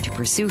duty to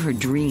pursue her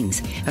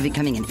dreams of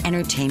becoming an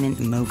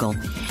entertainment mogul.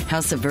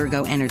 House of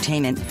Virgo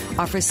Entertainment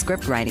offers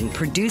script writing,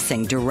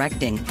 producing,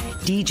 directing,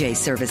 DJ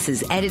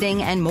services,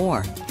 editing, and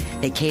more.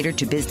 They cater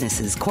to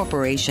businesses,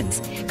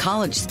 corporations,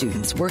 college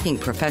students, working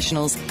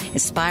professionals,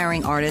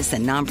 aspiring artists,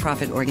 and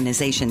nonprofit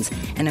organizations,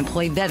 and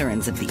employ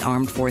veterans of the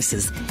armed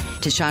forces.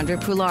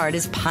 Tashandra Poulard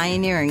is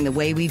pioneering the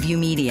way we view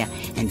media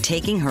and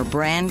taking her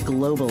brand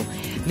global.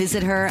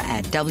 Visit her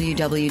at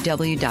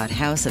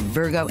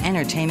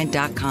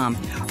www.houseofvirgoentertainment.com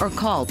or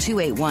call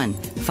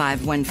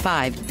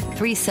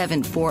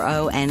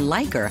 281-515-3740 and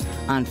like her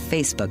on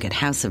Facebook at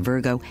House of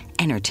Virgo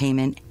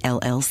Entertainment,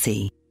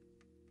 LLC.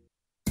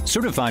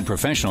 Certified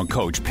professional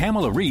coach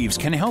Pamela Reeves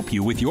can help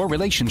you with your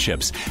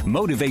relationships.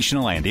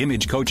 Motivational and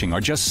image coaching are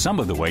just some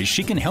of the ways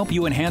she can help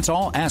you enhance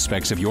all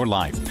aspects of your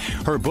life.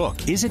 Her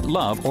book, Is It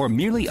Love or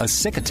Merely a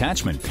Sick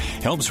Attachment?,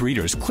 helps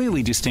readers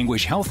clearly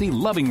distinguish healthy,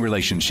 loving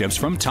relationships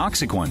from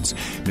toxic ones.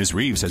 Ms.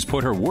 Reeves has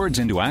put her words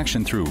into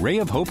action through Ray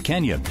of Hope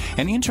Kenya,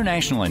 an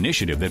international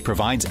initiative that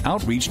provides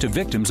outreach to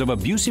victims of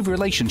abusive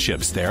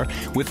relationships there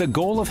with the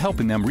goal of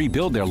helping them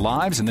rebuild their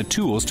lives and the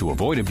tools to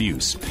avoid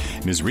abuse.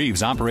 Ms.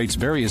 Reeves operates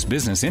various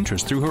business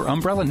interests through her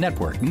umbrella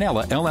network,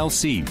 Nella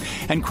LLC,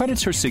 and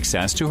credits her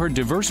success to her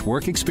diverse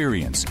work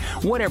experience.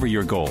 Whatever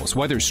your goals,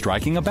 whether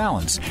striking a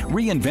balance,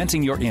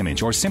 reinventing your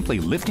image, or simply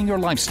lifting your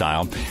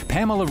lifestyle,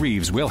 Pamela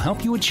Reeves will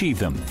help you achieve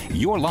them.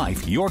 Your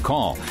life, your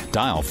call.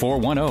 Dial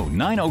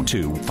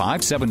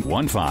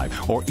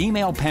 410-902-5715 or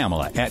email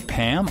Pamela at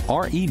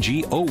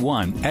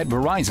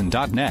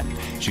pamregon@verizon.net.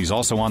 She's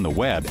also on the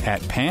web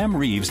at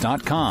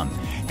pamreeves.com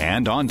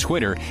and on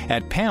Twitter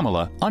at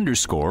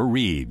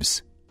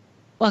Pamela_Reeves.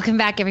 Welcome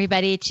back,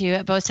 everybody,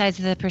 to Both Sides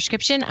of the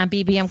Prescription on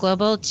BBM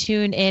Global,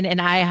 Tune In,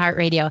 and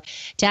iHeartRadio.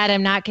 Dad,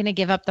 I'm not going to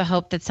give up the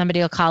hope that somebody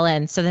will call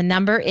in. So the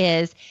number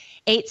is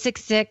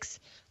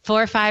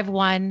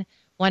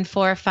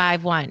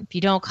 866-451-1451. If you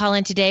don't call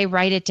in today,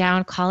 write it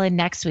down. Call in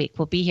next week.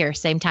 We'll be here,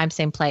 same time,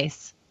 same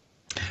place.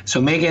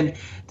 So, Megan,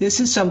 this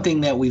is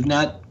something that we've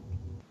not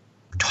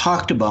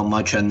talked about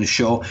much on the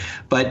show,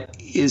 but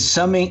is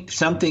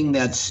something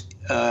that's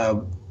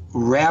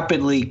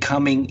rapidly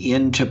coming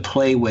into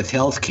play with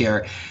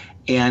healthcare.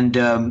 And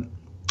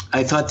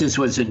I thought this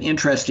was an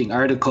interesting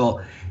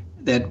article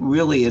that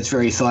really is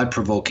very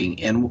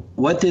thought-provoking. And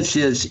what this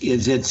is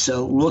it's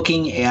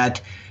looking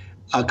at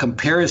a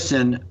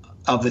comparison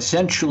of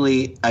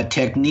essentially a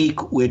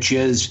technique which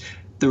is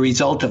the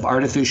result of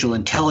artificial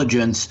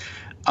intelligence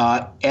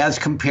as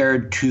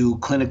compared to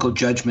clinical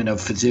judgment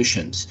of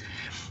physicians.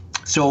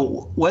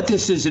 So what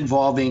this is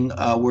involving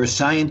were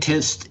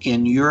scientists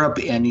in Europe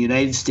and the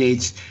United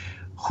States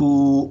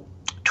who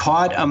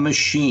taught a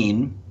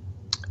machine,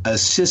 a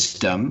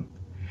system,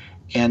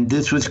 and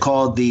this was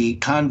called the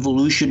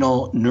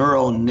convolutional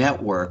neural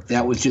network.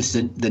 That was just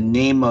the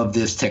name of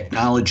this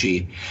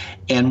technology.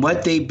 And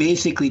what they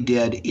basically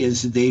did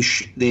is they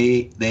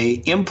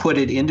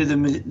inputted into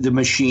the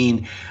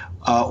machine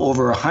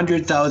over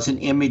 100,000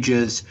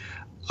 images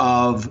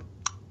of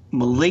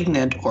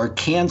malignant or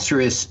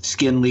cancerous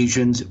skin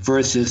lesions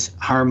versus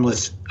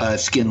harmless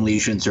skin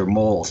lesions or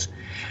moles.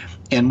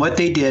 And what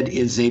they did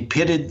is they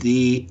pitted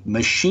the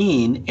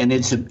machine and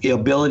its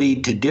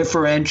ability to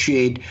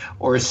differentiate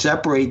or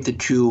separate the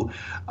two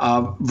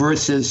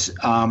versus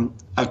a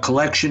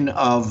collection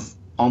of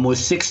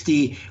almost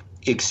 60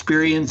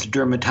 experienced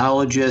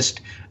dermatologists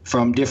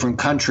from different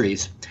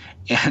countries.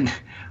 And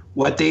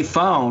what they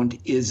found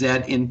is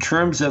that in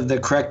terms of the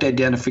correct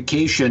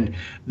identification,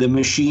 the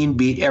machine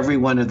beat every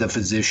one of the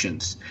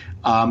physicians.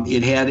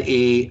 It had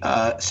a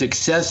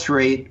success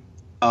rate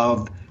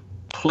of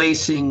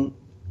placing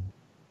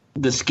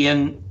the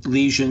skin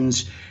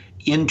lesions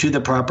into the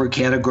proper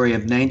category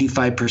of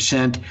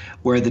 95%,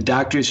 where the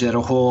doctors as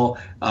a whole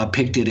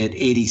picked it at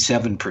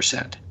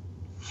 87%.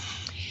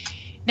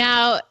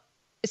 Now,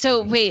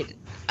 so wait,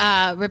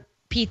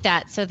 repeat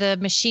that. So the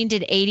machine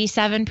did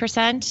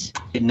 87%?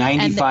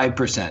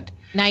 95%.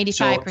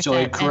 95%. So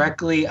it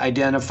correctly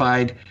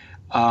identified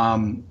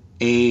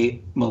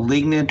a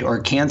malignant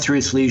or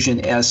cancerous lesion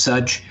as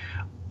such,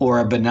 or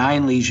a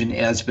benign lesion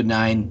as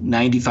benign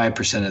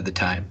 95% of the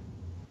time.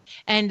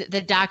 And the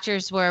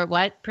doctors were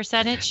what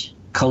percentage?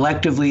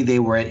 Collectively, they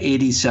were at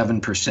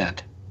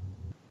 87%.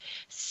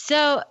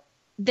 So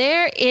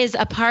there is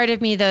a part of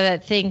me, though,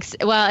 that thinks,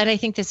 well, and I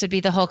think this would be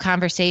the whole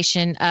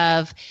conversation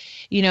of,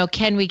 you know,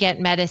 can we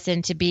get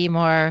medicine to be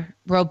more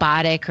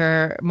robotic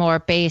or more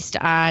based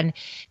on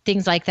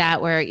things like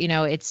that, where, you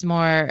know, it's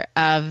more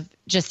of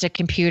just a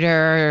computer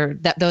or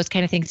those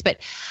kind of things. But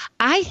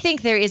I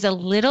think there is a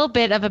little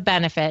bit of a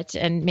benefit,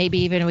 and maybe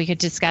even we could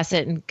discuss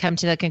it and come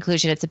to the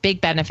conclusion it's a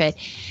big benefit.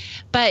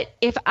 But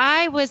if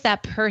I was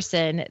that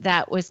person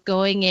that was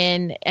going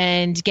in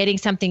and getting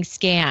something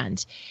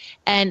scanned,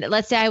 and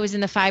let's say I was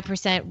in the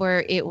 5%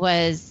 where it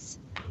was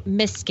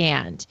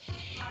misscanned.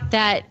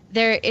 That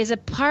there is a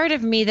part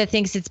of me that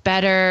thinks it's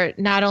better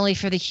not only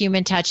for the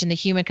human touch and the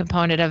human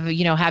component of,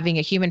 having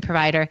a human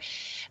provider,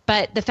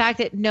 but the fact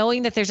that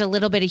knowing that there's a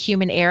little bit of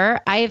human error.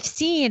 I have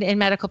seen in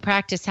medical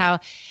practice how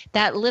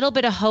that little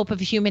bit of hope of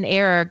human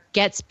error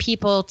gets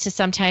people to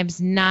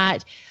sometimes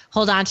not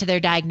hold on to their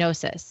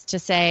diagnosis, to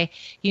say,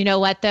 you know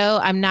what, though,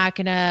 I'm not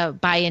going to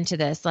buy into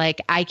this.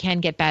 Like, I can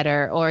get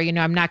better, or,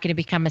 I'm not going to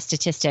become a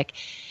statistic.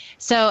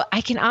 So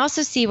I can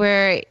also see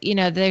where,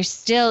 there's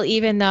still,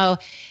 even though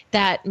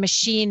that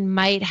machine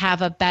might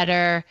have a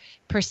better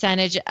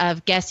percentage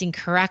of guessing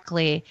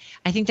correctly,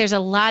 I think there's a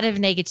lot of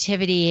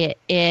negativity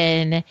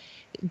in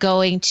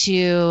going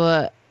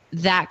to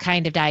that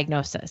kind of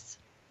diagnosis.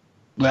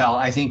 Well,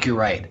 I think you're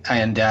right.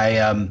 And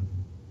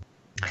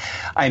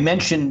I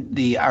mentioned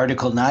the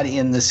article not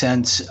in the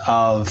sense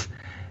of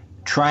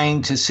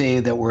trying to say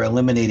that we're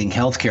eliminating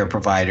healthcare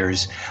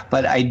providers,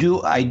 but I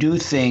do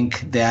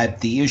think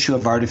that the issue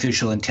of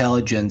artificial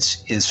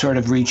intelligence is sort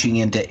of reaching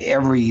into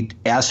every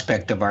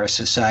aspect of our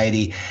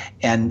society,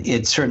 and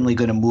it's certainly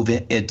going to move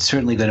into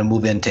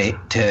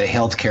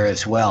healthcare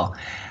as well.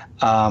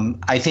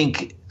 I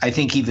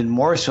think even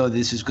more so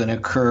this is going to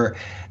occur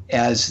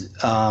as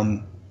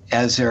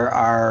there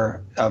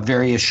are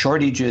various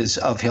shortages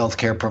of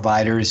healthcare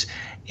providers,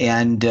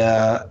 and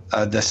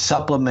the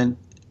supplement.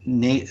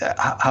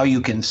 How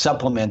you can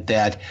supplement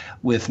that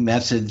with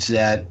methods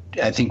that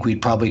I think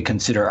we'd probably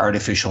consider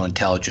artificial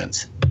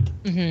intelligence.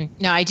 Mm-hmm.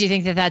 No, I do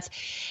think that that's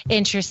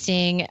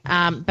interesting,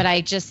 but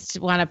I just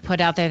want to put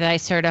out there that I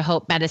sort of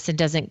hope medicine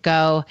doesn't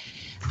go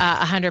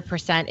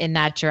 100% in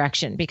that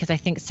direction, because I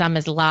think some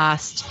is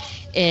lost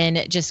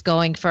in just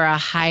going for a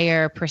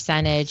higher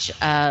percentage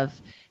of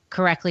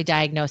correctly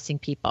diagnosing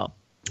people.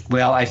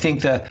 Well, I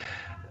think the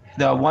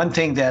one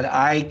thing that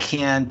I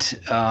can't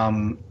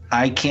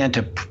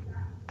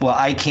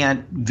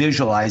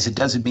visualize. It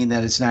doesn't mean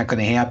that it's not going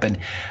to happen,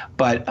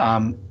 but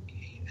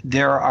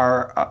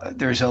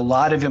there's a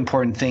lot of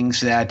important things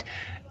that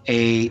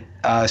a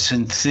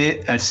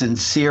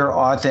sincere,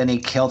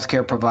 authentic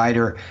healthcare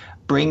provider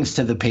brings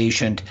to the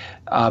patient,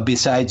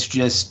 besides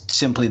just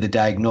simply the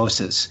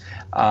diagnosis.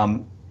 It's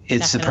Definitely.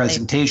 The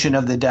presentation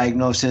of the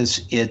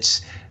diagnosis.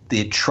 It's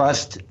the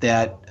trust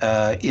that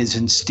is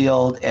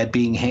instilled at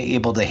being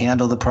able to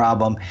handle the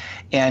problem.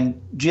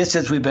 And just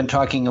as we've been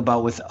talking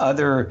about with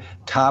other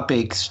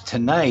topics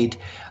tonight,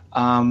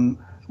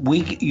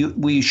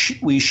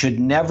 we should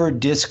never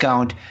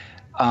discount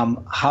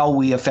how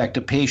we affect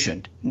a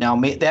patient. Now,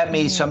 that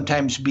may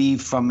sometimes be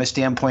from a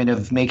standpoint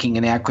of making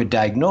an accurate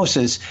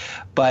diagnosis,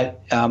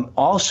 but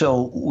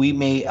also we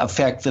may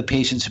affect the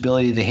patient's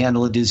ability to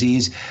handle a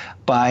disease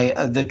by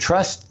the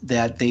trust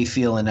that they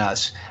feel in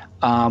us.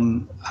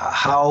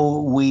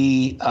 How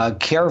we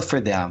care for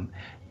them.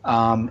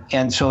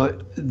 And so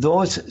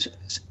those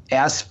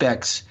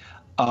aspects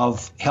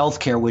of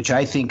healthcare, which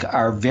I think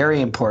are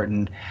very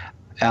important,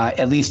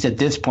 at least at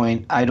this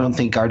point, I don't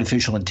think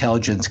artificial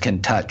intelligence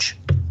can touch.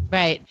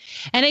 Right.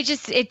 And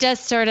it does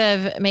sort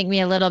of make me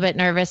a little bit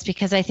nervous,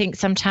 because I think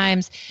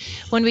sometimes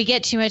when we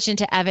get too much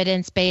into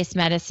evidence-based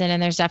medicine,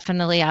 and there's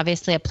definitely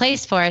obviously a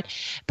place for it,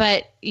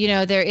 but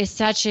there is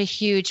such a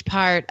huge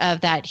part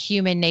of that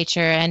human nature.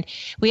 And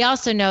we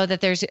also know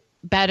that there's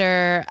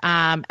better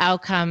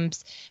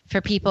outcomes for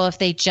people if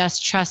they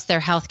just trust their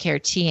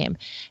healthcare team.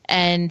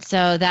 And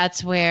so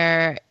that's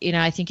where,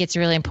 I think it's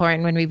really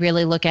important when we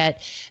really look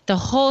at the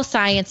whole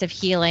science of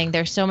healing.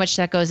 There's so much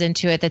that goes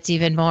into it that's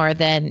even more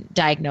than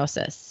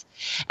diagnosis.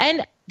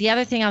 And the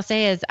other thing I'll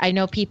say is I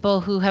know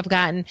people who have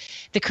gotten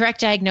the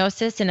correct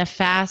diagnosis in a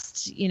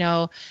fast,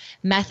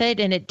 method,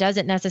 and it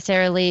doesn't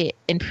necessarily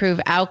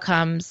improve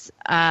outcomes.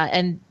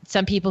 And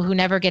some people who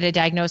never get a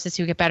diagnosis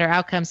who get better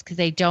outcomes because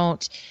they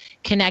don't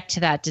connect to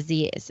that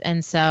disease.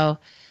 And so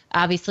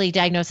obviously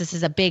diagnosis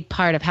is a big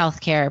part of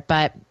healthcare,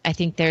 but I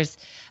think there's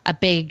a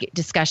big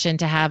discussion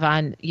to have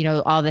on,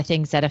 all the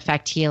things that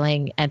affect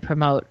healing and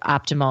promote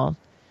optimal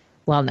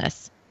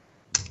wellness.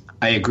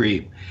 I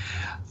agree.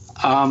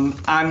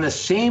 On the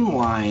same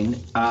line,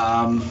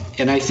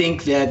 and I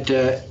think that,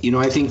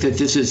 I think that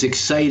this is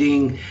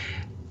exciting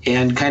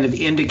and kind of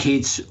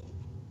indicates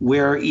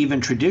where even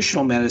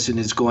traditional medicine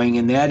is going,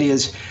 and that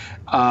is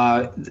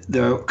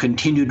the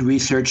continued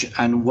research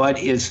on what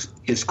is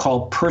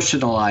called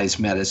personalized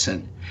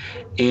medicine.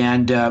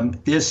 And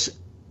this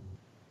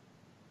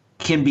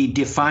can be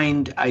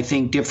defined, I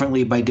think,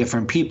 differently by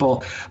different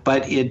people,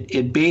 but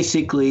it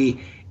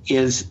basically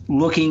is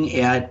looking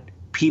at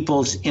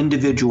people's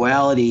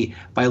individuality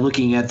by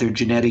looking at their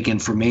genetic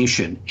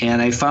information.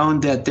 And I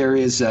found that there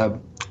is a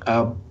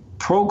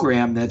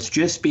program that's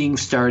just being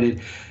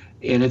started,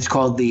 and it's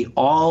called the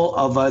All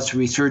of Us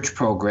Research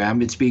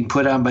Program. It's being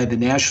put on by the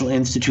National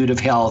Institute of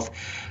Health,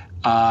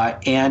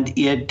 and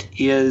it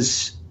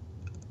is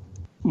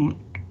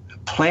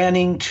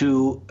planning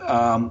to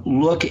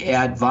look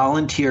at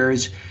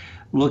volunteers,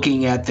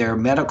 looking at their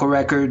medical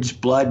records,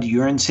 blood,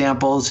 urine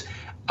samples,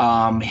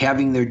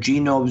 having their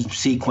genomes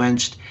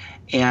sequenced,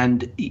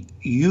 and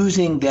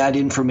using that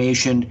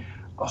information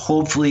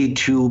hopefully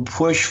to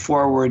push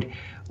forward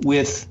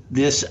with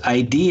this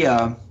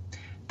idea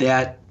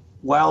that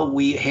while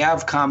we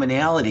have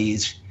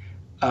commonalities,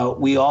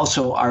 we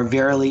also are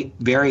very,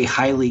 very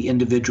highly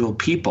individual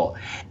people.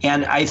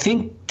 And I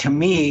think, to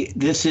me,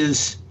 this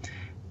is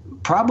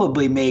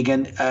probably,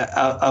 Megan,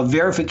 a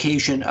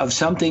verification of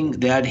something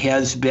that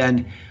has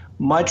been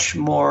much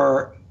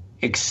more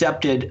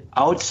accepted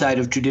outside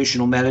of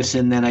traditional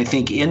medicine than I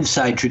think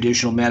inside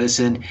traditional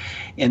medicine.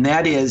 And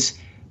that is,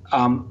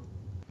 in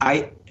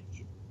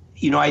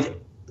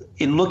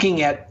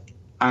looking at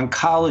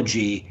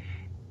oncology,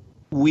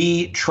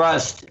 we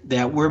trust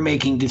that we're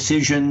making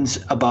decisions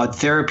about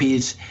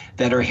therapies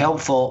that are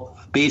helpful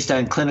based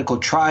on clinical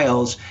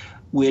trials,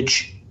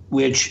 which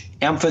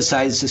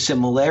emphasize the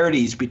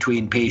similarities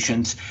between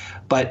patients.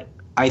 But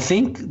I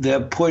think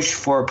the push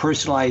for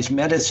personalized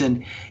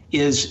medicine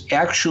is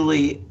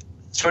actually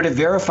sort of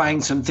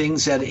verifying some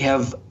things that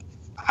have,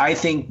 I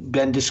think,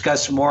 been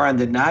discussed more on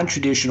the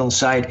non-traditional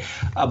side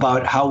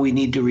about how we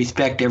need to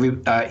respect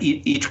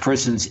each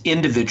person's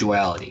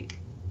individuality.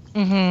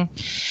 Mm-hmm.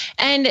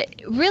 And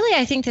really,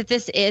 I think that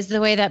this is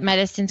the way that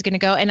medicine's going to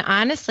go. And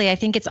honestly, I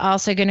think it's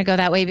also going to go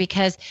that way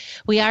because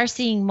we are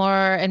seeing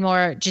more and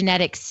more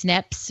genetic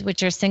SNPs,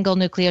 which are single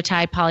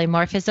nucleotide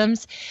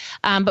polymorphisms.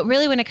 But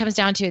really, when it comes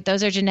down to it,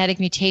 those are genetic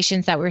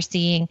mutations that we're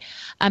seeing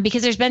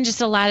because there's been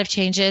just a lot of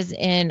changes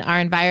in our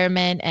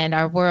environment and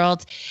our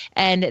world,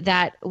 and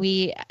that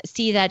we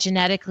see that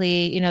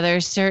genetically,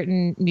 there's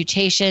certain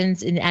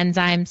mutations in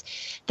enzymes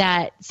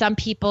that some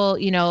people,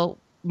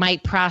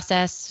 might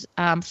process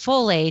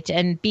folate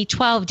and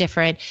B12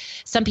 different.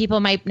 Some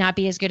people might not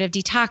be as good of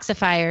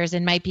detoxifiers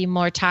and might be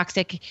more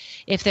toxic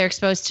if they're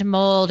exposed to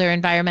mold or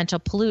environmental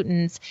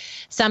pollutants.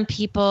 Some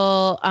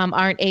people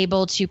aren't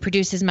able to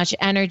produce as much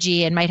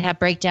energy and might have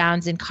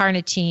breakdowns in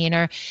carnitine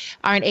or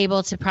aren't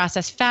able to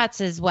process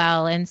fats as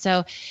well. And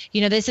so,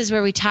 this is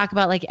where we talk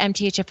about like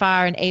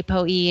MTHFR and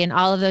ApoE and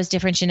all of those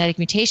different genetic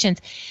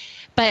mutations.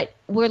 But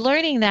we're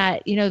learning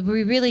that, we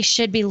really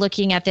should be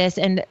looking at this.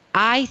 And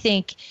I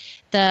think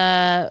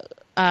the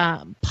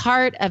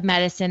part of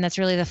medicine that's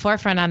really the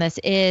forefront on this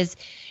is,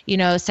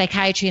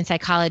 psychiatry and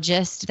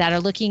psychologists that are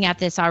looking at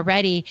this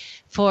already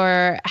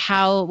for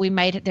how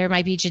there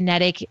might be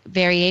genetic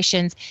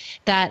variations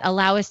that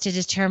allow us to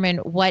determine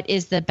what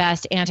is the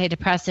best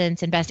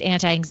antidepressants and best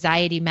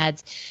anti-anxiety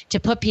meds to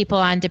put people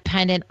on,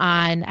 dependent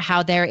on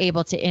how they're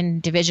able to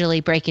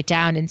individually break it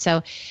down. And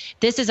so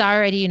this is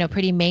already,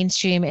 pretty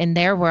mainstream in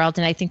their world,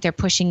 and I think they're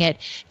pushing it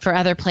for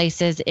other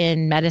places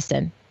in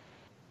medicine.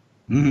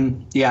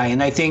 Mm-hmm. Yeah,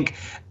 and I think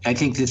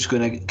this is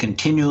going to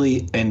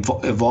continually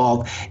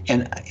evolve,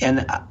 and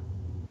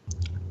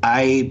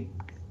I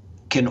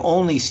can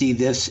only see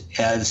this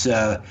as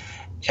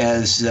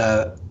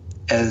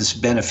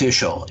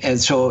beneficial. And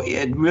so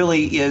it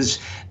really is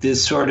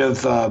this sort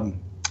of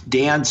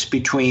dance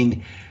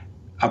between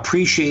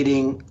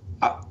appreciating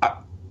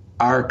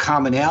our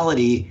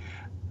commonality,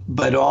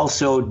 but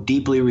also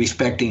deeply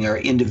respecting our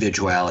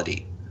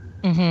individuality.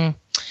 Mm-hmm.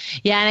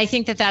 Yeah, and I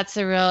think that that's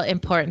the real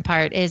important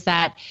part is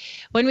that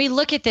when we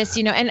look at this,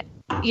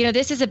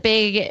 this is a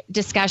big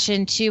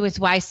discussion too with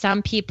why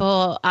some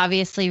people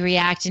obviously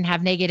react and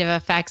have negative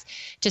effects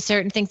to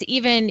certain things.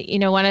 Even,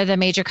 one of the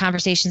major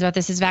conversations about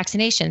this is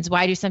vaccinations.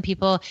 Why do some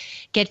people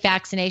get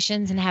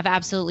vaccinations and have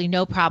absolutely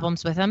no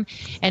problems with them?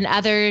 And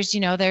others,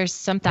 there's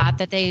some thought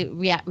that they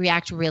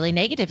react really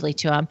negatively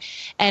to them.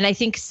 And I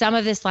think some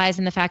of this lies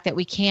in the fact that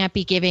we can't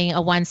be giving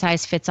a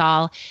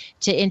one-size-fits-all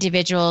to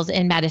individuals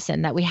in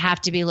medicine, that we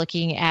have to be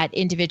looking at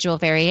individual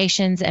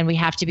variations and we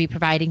have to be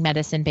providing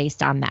medicine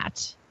based on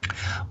that.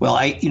 Well,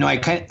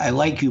 I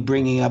like you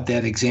bringing up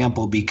that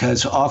example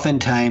because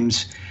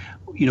oftentimes,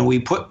 we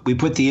put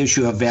the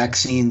issue of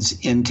vaccines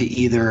into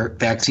either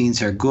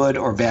vaccines are good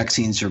or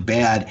vaccines are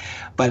bad,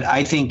 but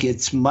I think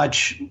it's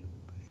much.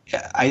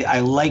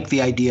 I like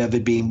the idea of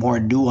it being more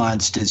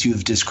nuanced, as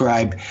you've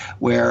described,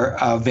 where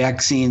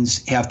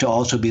vaccines have to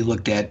also be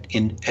looked at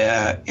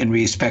in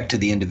respect to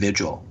the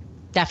individual.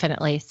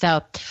 Definitely. So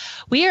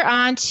we are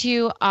on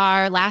to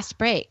our last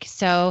break.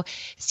 So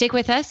stick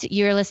with us.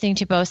 You're listening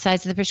to Both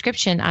Sides of the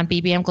Prescription on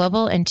BBM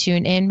Global and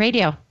TuneIn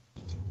Radio.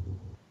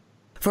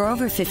 For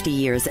over 50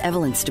 years,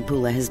 Evelyn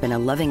Stapula has been a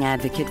loving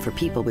advocate for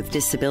people with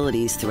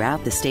disabilities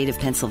throughout the state of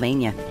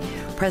Pennsylvania.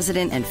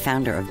 President and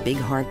founder of Big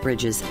Heart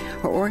Bridges,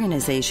 her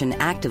organization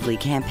actively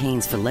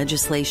campaigns for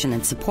legislation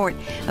and support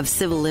of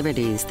civil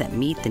liberties that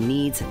meet the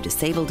needs of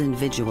disabled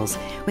individuals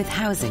with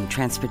housing,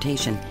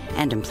 transportation,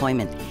 and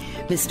employment.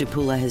 Ms.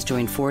 Stapula has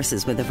joined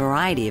forces with a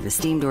variety of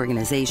esteemed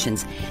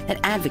organizations that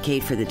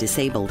advocate for the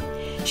disabled.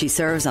 She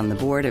serves on the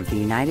board of the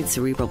United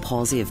Cerebral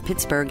Palsy of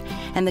Pittsburgh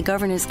and the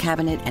Governor's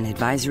Cabinet and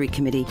Advisory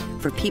Committee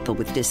for People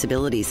with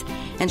Disabilities,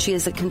 and she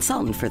is a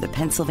consultant for the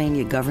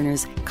Pennsylvania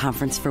Governor's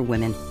Conference for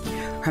Women.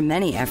 Her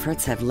many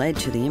efforts have led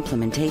to the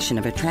implementation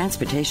of a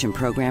transportation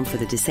program for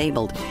the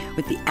disabled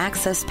with the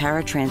Access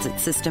Paratransit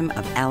System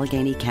of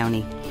Allegheny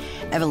County.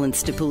 Evelyn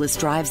Stapoulis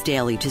drives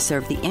daily to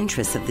serve the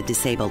interests of the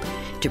disabled,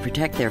 to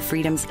protect their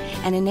freedoms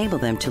and enable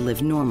them to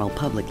live normal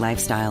public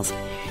lifestyles.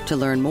 To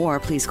learn more,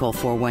 please call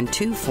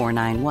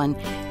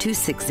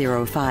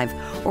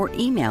 412-491-2605 or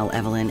email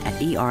Evelyn at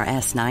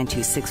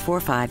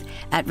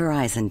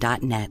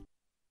ers92645@verizon.net.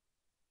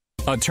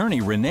 Attorney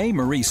Renee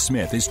Marie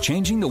Smith is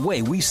changing the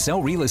way we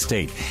sell real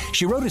estate.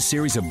 She wrote a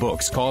series of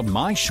books called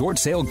My Short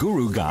Sale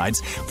Guru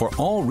Guides for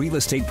all real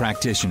estate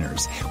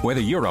practitioners.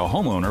 Whether you're a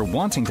homeowner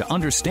wanting to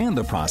understand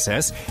the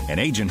process, an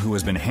agent who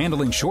has been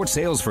handling short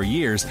sales for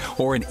years,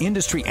 or an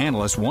industry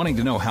analyst wanting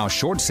to know how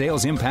short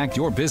sales impact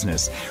your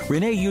business,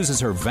 Renee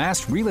uses her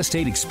vast real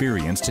estate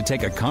experience to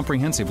take a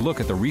comprehensive look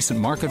at the recent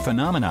market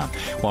phenomenon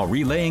while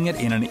relaying it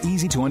in an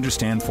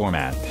easy-to-understand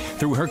format.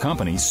 Through her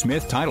company,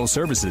 Smith Title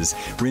Services,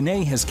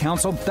 Renee has counseled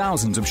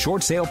thousands of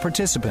short sale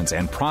participants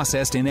and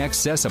processed in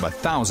excess of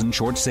 1,000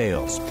 short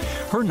sales.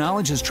 Her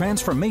knowledge is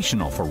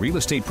transformational for real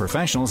estate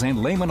professionals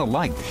and laymen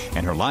alike,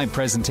 and her live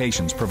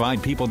presentations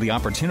provide people the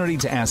opportunity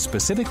to ask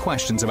specific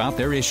questions about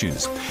their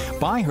issues.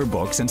 Buy her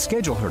books and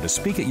schedule her to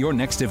speak at your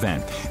next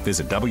event.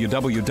 Visit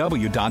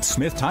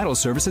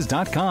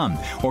www.smithtitleservices.com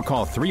or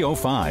call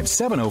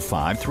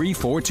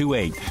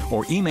 305-705-3428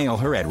 or email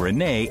her at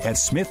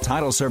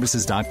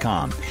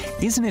renee@smithtitleservices.com.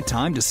 Isn't it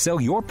time to sell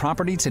your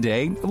property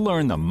today?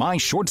 Learn the My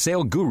Short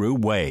Sale Guru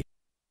way.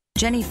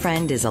 Jenny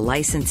Friend is a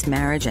licensed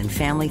marriage and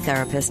family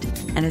therapist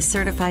and a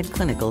certified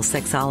clinical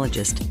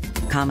sexologist,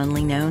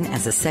 commonly known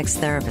as a sex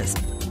therapist,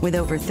 with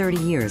over 30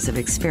 years of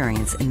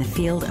experience in the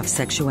field of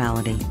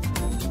sexuality.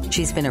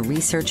 She's been a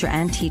researcher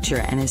and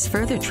teacher and is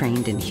further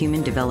trained in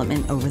human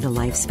development over the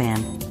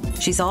lifespan.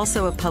 She's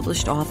also a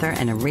published author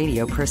and a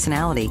radio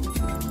personality.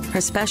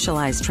 Her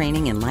specialized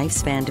training in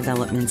lifespan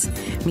developments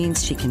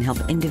means she can help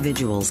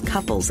individuals,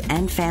 couples,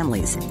 and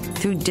families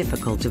through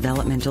difficult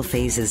developmental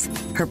phases.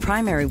 Her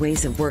primary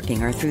ways of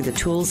working are through the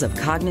tools of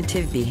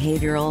cognitive,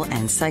 behavioral,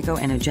 and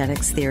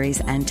psychoenergetics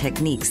theories and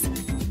techniques.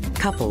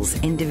 Couples,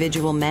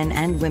 individual men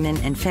and women,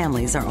 and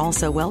families are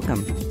also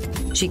welcome.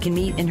 She can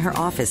meet in her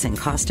office in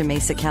Costa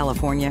Mesa,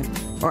 California,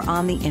 or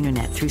on the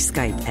internet through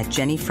Skype at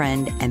Jenny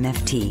Friend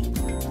MFT.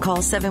 Call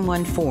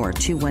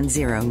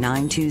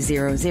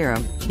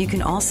 714-210-9200. You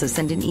can also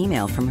send an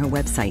email from her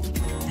website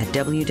at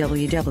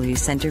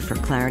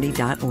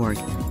www.centerforclarity.org.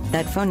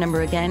 That phone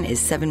number again is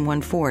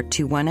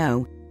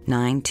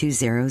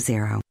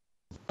 714-210-9200.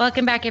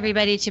 Welcome back,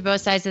 everybody, to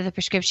Both Sides of the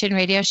Prescription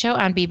radio show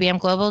on BBM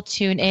Global,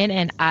 TuneIn,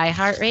 and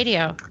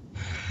iHeartRadio.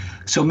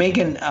 So,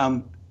 Megan,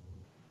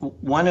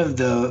 one of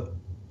the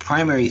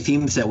primary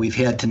themes that we've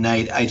had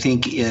tonight, I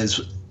think, is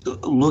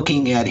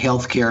looking at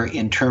healthcare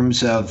in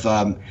terms of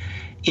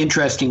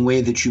interesting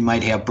way that you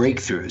might have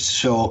breakthroughs.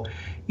 So,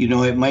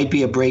 it might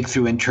be a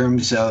breakthrough in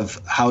terms of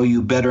how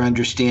you better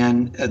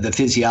understand the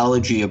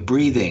physiology of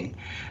breathing.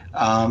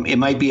 It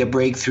might be a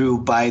breakthrough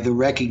by the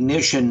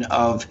recognition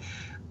of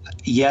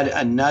yet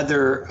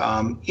another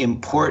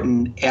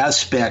important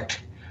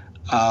aspect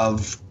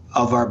of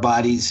our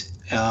bodies,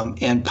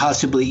 and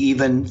possibly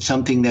even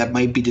something that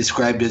might be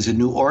described as a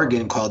new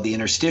organ called the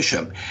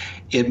interstitium.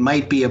 It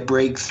might be a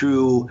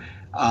breakthrough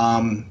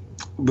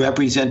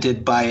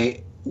represented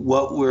by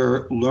what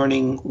we're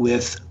learning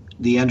with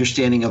the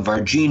understanding of our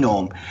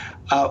genome,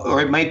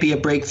 or it might be a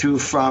breakthrough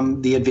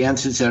from the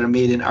advances that are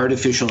made in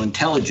artificial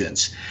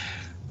intelligence.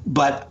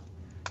 But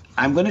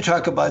I'm going to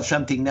talk about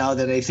something now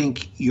that I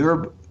think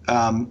you're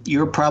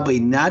probably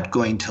not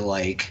going to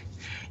like,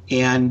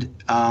 and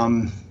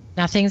now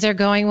things are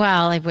going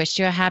well. I wish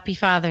you a happy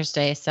Father's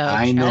Day. So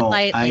I know.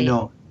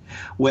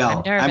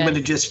 Well,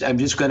 I'm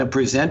just going to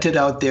present it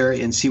out there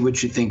and see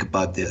what you think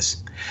about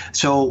this.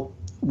 So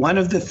one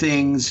of the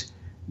things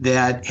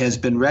that has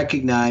been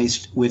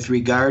recognized with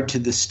regard to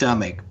the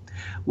stomach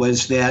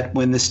was that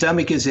when the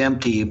stomach is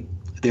empty,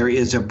 there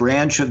is a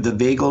branch of the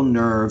vagal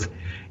nerve.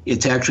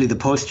 It's actually the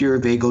posterior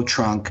vagal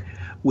trunk,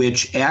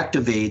 which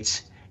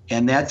activates,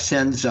 and that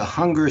sends a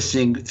hunger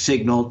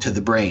signal to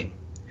the brain.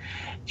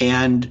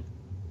 And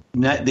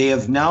they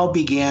have now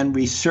began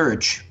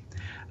research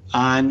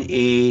on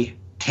a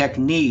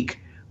technique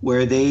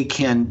where they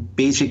can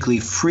basically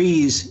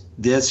freeze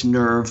this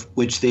nerve,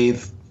 which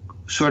they've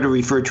sort of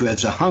referred to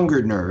as a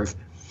hunger nerve.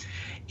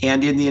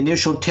 And in the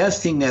initial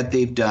testing that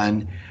they've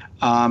done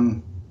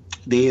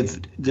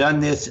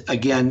this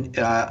again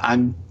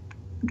on,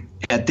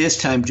 at this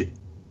time,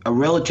 a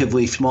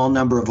relatively small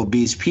number of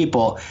obese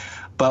people.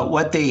 But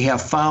what they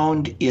have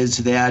found is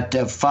that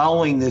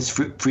following this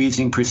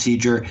freezing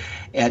procedure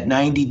at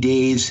 90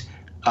 days,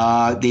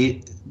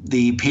 the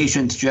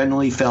patients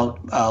generally felt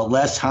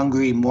less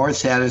hungry, more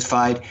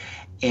satisfied,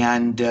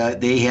 and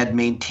they had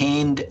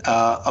maintained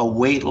a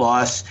weight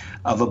loss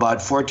of about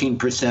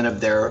 14%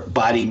 of their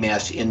body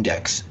mass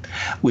index,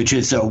 which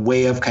is a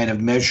way of kind of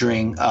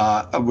measuring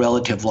a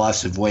relative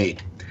loss of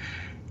weight.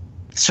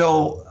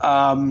 So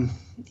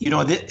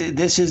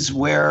this is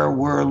where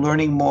we're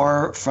learning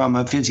more from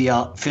a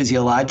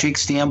physiologic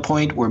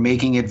standpoint. We're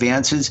making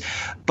advances,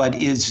 but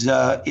is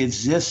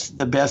this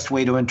the best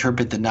way to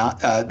interpret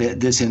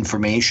this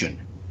information?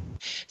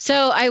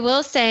 So I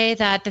will say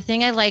that the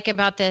thing I like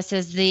about this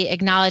is the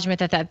acknowledgement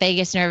that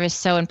vagus nerve is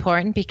so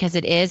important, because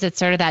it's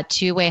sort of that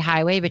two-way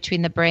highway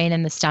between the brain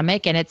and the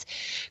stomach, and it's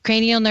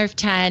cranial nerve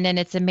 10, and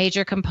it's a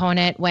major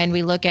component when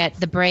we look at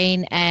the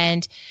brain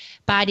and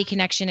body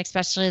connection,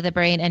 especially the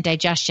brain and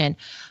digestion.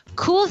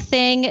 Cool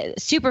thing,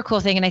 super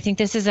cool thing, and I think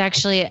this is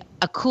actually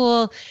a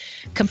cool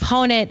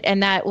component,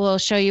 and that will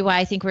show you why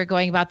I think we're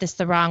going about this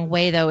the wrong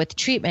way, though, with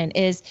treatment,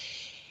 is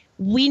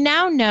we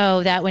now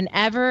know that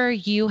whenever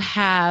you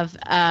have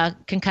a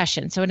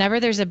concussion, so whenever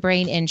there's a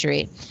brain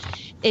injury,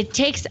 it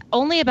takes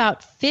only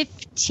about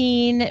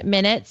 15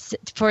 minutes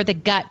for the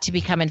gut to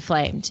become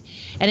inflamed.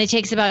 And it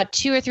takes about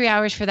 2 or 3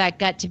 hours for that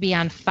gut to be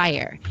on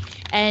fire.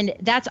 And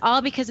that's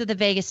all because of the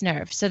vagus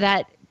nerve. So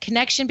that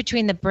connection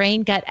between the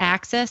brain-gut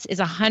axis is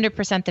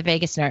 100% the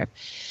vagus nerve.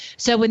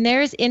 So when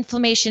there's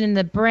inflammation in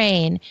the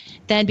brain,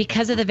 then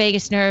because of the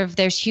vagus nerve,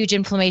 there's huge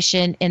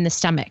inflammation in the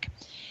stomach.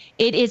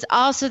 It is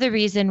also the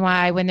reason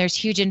why when there's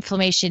huge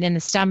inflammation in the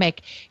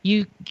stomach,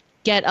 you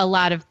get a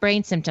lot of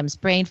brain symptoms,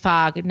 brain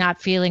fog, not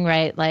feeling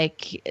right,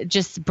 like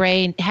just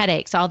brain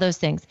headaches, all those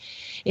things.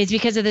 It's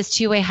because of this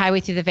two-way highway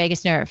through the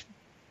vagus nerve.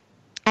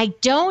 I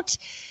don't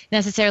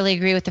necessarily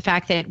agree with the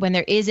fact that when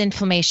there is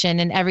inflammation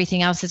and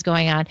everything else is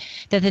going on,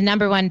 that the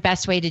number one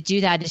best way to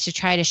do that is to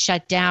try to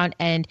shut down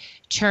and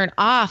turn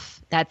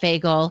off that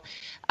vagal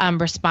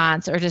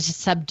response, or to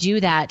subdue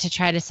that, to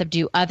try to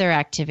subdue other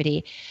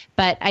activity.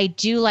 But I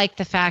do like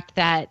the fact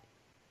that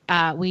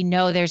we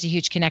know there's a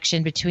huge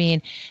connection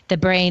between the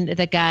brain,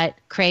 the gut,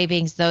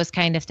 cravings, those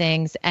kind of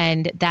things,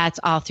 and that's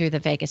all through the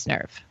vagus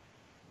nerve.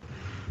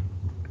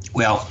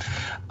 Well,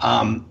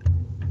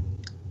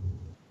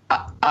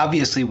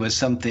 obviously with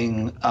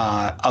something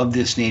of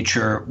this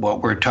nature,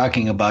 what we're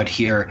talking about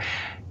here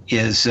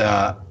is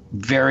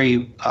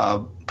very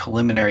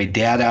preliminary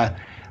data.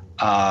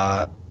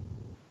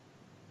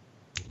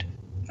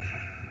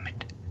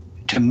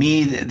 To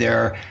me,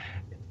 there,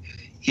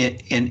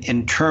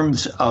 in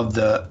terms of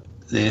the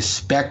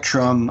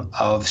spectrum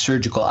of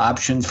surgical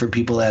options for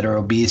people that are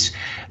obese,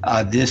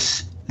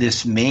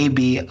 this may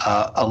be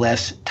a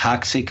less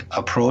toxic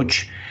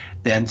approach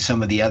than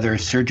some of the other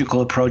surgical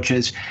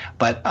approaches.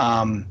 But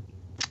I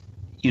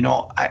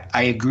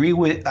agree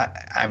with.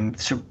 I'm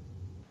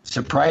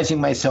surprising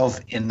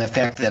myself in the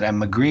fact that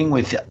I'm agreeing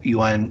with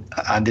you on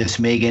this,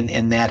 Megan,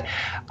 in that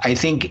I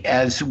think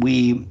as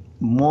we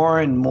more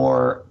and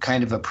more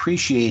kind of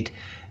appreciate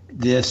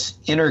this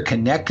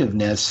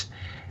interconnectedness,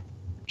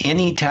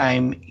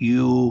 anytime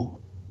you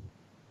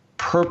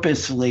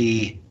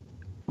purposely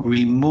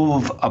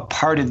remove a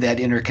part of that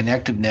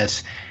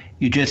interconnectedness,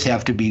 you just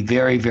have to be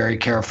very, very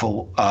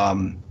careful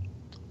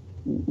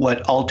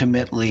what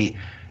ultimately,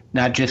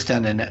 not just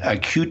on an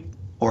acute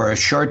or a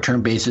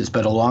short-term basis,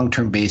 but a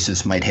long-term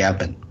basis might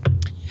happen.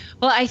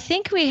 Well, I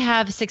think we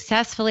have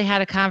successfully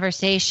had a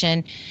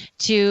conversation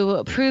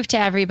to prove to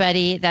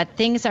everybody that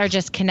things are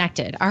just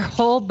connected. Our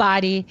whole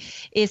body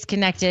is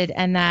connected,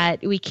 and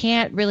that we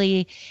can't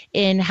really,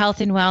 in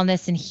health and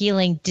wellness and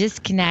healing,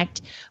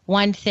 disconnect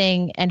one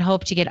thing and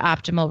hope to get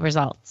optimal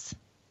results.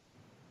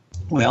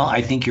 Well,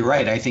 I think you're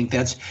right. I think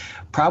that's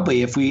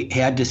probably, if we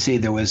had to say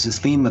there was this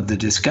theme of the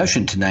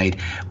discussion tonight,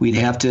 we'd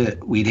have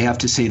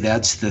to say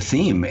that's the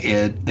theme.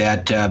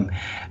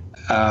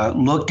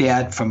 Looked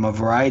at from a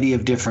variety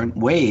of different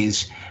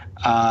ways,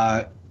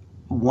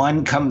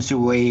 one comes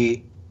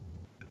away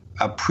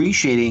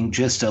appreciating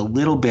just a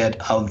little bit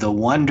of the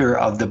wonder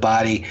of the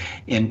body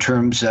in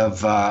terms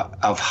of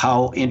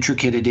how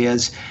intricate it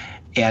is,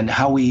 and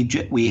how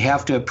we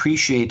have to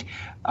appreciate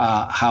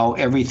how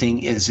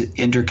everything is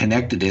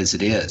interconnected as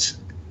it is.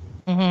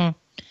 Mm-hmm.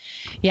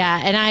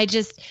 Yeah, and I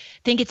just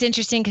think it's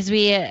interesting because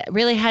we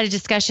really had a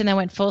discussion that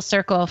went full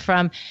circle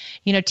from,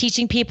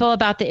 teaching people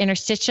about the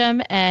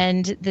interstitium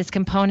and this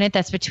component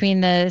that's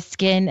between the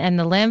skin and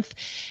the lymph,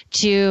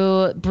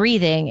 to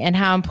breathing and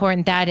how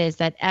important that is,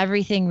 that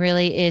everything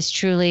really is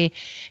truly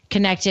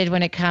connected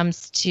when it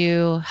comes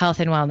to health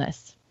and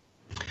wellness.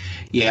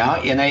 Yeah,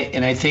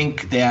 and I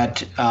think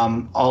that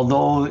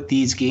although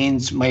these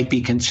gains might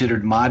be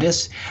considered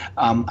modest,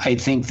 I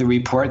think the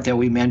report that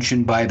we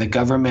mentioned by the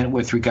government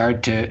with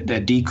regard to the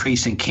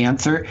decrease in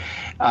cancer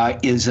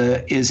is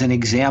an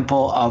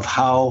example of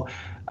how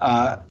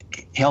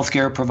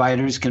healthcare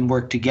providers can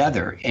work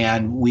together,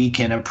 and we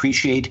can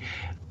appreciate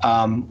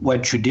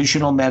what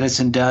traditional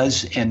medicine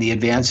does and the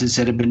advances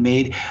that have been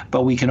made,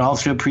 but we can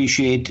also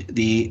appreciate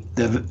the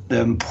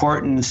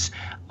importance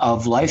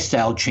of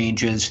lifestyle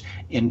changes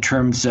in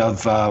terms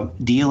of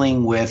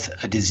dealing with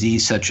a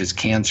disease such as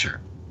cancer.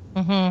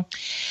 Mm-hmm.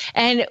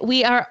 And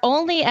we are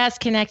only as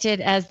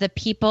connected as the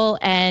people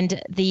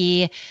and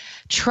the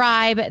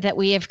tribe that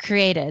we have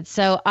created.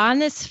 So on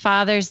this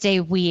Father's Day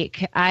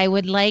week, I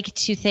would like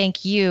to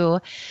thank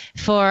you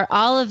for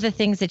all of the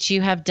things that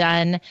you have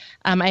done.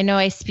 I know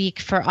I speak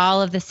for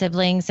all of the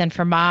siblings and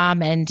for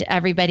Mom and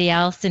everybody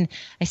else. And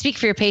I speak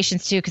for your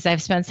patients too, because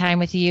I've spent time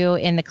with you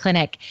in the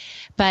clinic.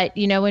 But,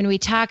 when we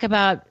talk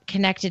about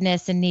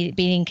connectedness and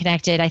being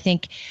connected, I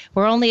think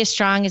we're only as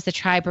strong as the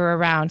tribe we're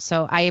around.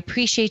 So I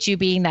appreciate you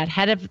being that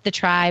head of the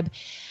tribe,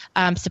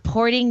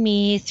 supporting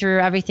me through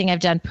everything I've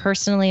done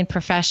personally and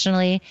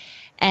professionally,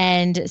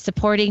 and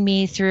supporting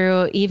me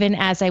through even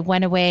as I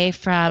went away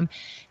from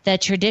the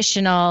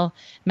traditional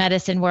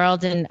medicine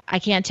world. And I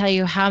can't tell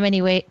you how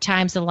many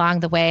times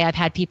along the way I've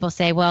had people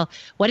say, well,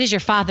 what does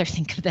your father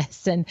think of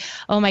this? And,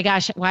 oh my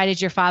gosh, why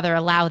did your father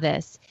allow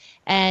this?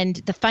 And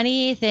the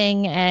funny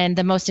thing and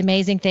the most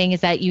amazing thing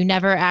is that you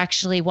never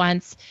actually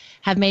once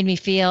have made me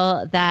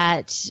feel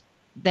that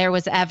there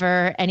was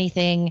ever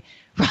anything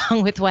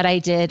wrong with what I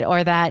did,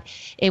 or that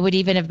it would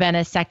even have been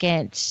a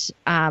second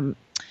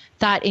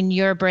thought in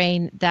your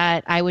brain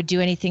that I would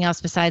do anything else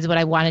besides what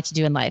I wanted to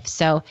do in life.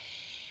 So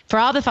for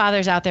all the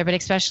fathers out there, but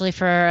especially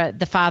for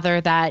the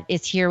father that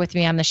is here with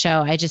me on the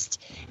show, I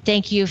just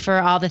thank you for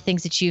all the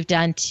things that you've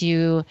done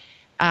to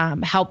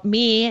help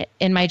me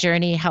in my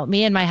journey, help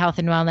me in my health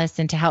and wellness,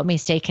 and to help me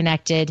stay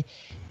connected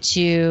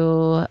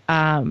to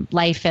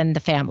life and the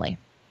family.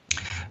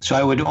 So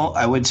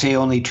I would say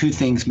only two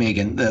things,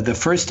 Megan. The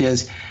first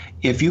is,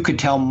 if you could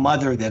tell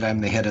Mother that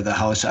I'm the head of the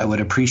house, I would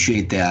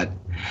appreciate that.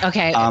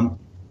 Okay.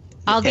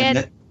 I'll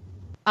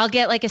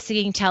get like a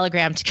singing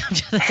telegram to come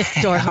to the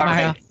store tomorrow.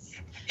 Right.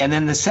 And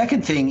then the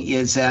second thing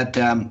is that,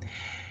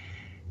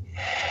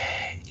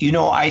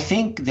 I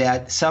think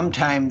that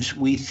sometimes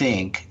we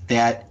think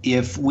that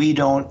if we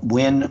don't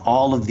win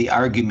all of the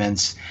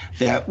arguments,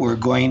 that we're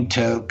going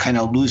to kind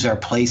of lose our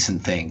place in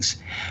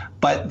things.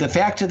 But the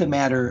fact of the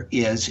matter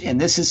is,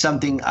 and this is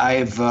something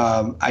I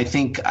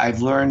think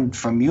I've learned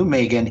from you,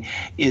 Megan,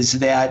 is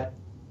that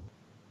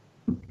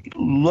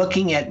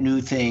looking at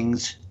new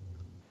things,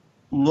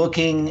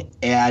 looking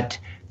at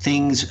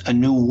things a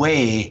new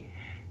way,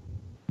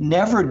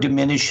 never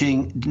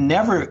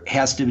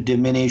has to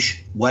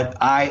diminish what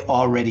I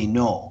already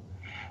know.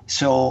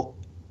 So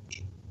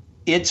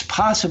it's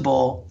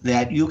possible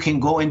that you can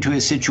go into a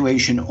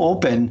situation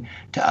open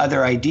to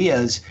other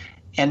ideas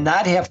and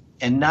not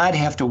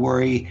have to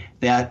worry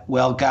that,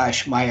 well,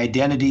 gosh, my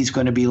identity is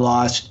going to be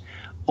lost,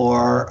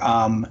 or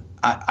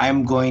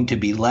I'm going to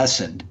be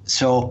lessened.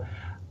 So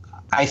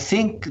I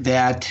think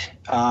that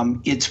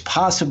it's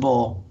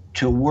possible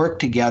to work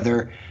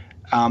together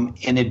and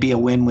it'd be a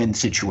win-win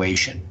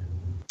situation.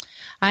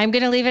 I'm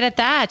going to leave it at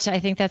that. I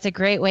think that's a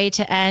great way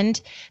to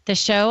end the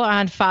show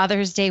on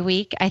Father's Day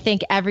week. I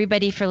thank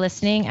everybody for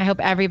listening. I hope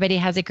everybody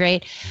has a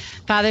great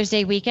Father's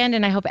Day weekend,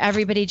 and I hope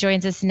everybody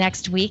joins us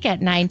next week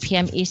at 9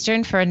 p.m.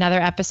 Eastern for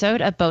another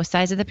episode of Both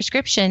Sides of the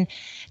Prescription.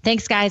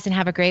 Thanks, guys, and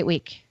have a great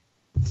week.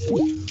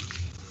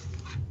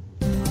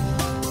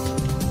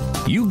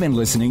 You've been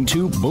listening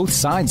to Both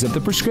Sides of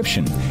the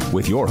Prescription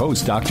with your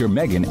hosts, Dr.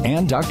 Megan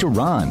and Dr.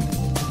 Ron.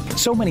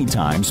 So many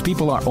times,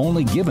 people are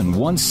only given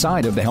one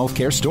side of the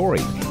healthcare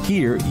story.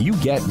 Here, you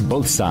get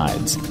both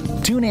sides.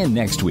 Tune in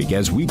next week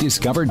as we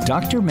discover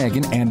Dr.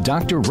 Megan and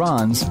Dr.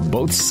 Ron's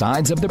Both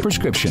Sides of the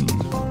Prescription.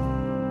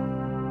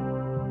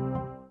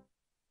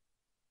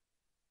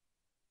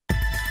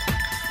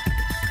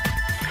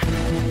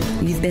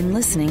 You've been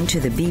listening to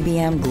the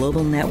BBM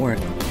Global Network.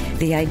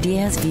 The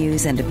ideas,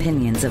 views, and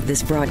opinions of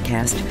this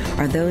broadcast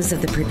are those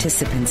of the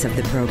participants of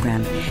the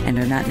program and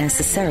are not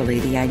necessarily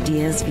the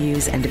ideas,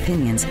 views, and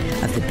opinions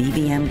of the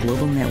BBM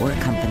Global Network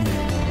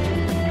Company.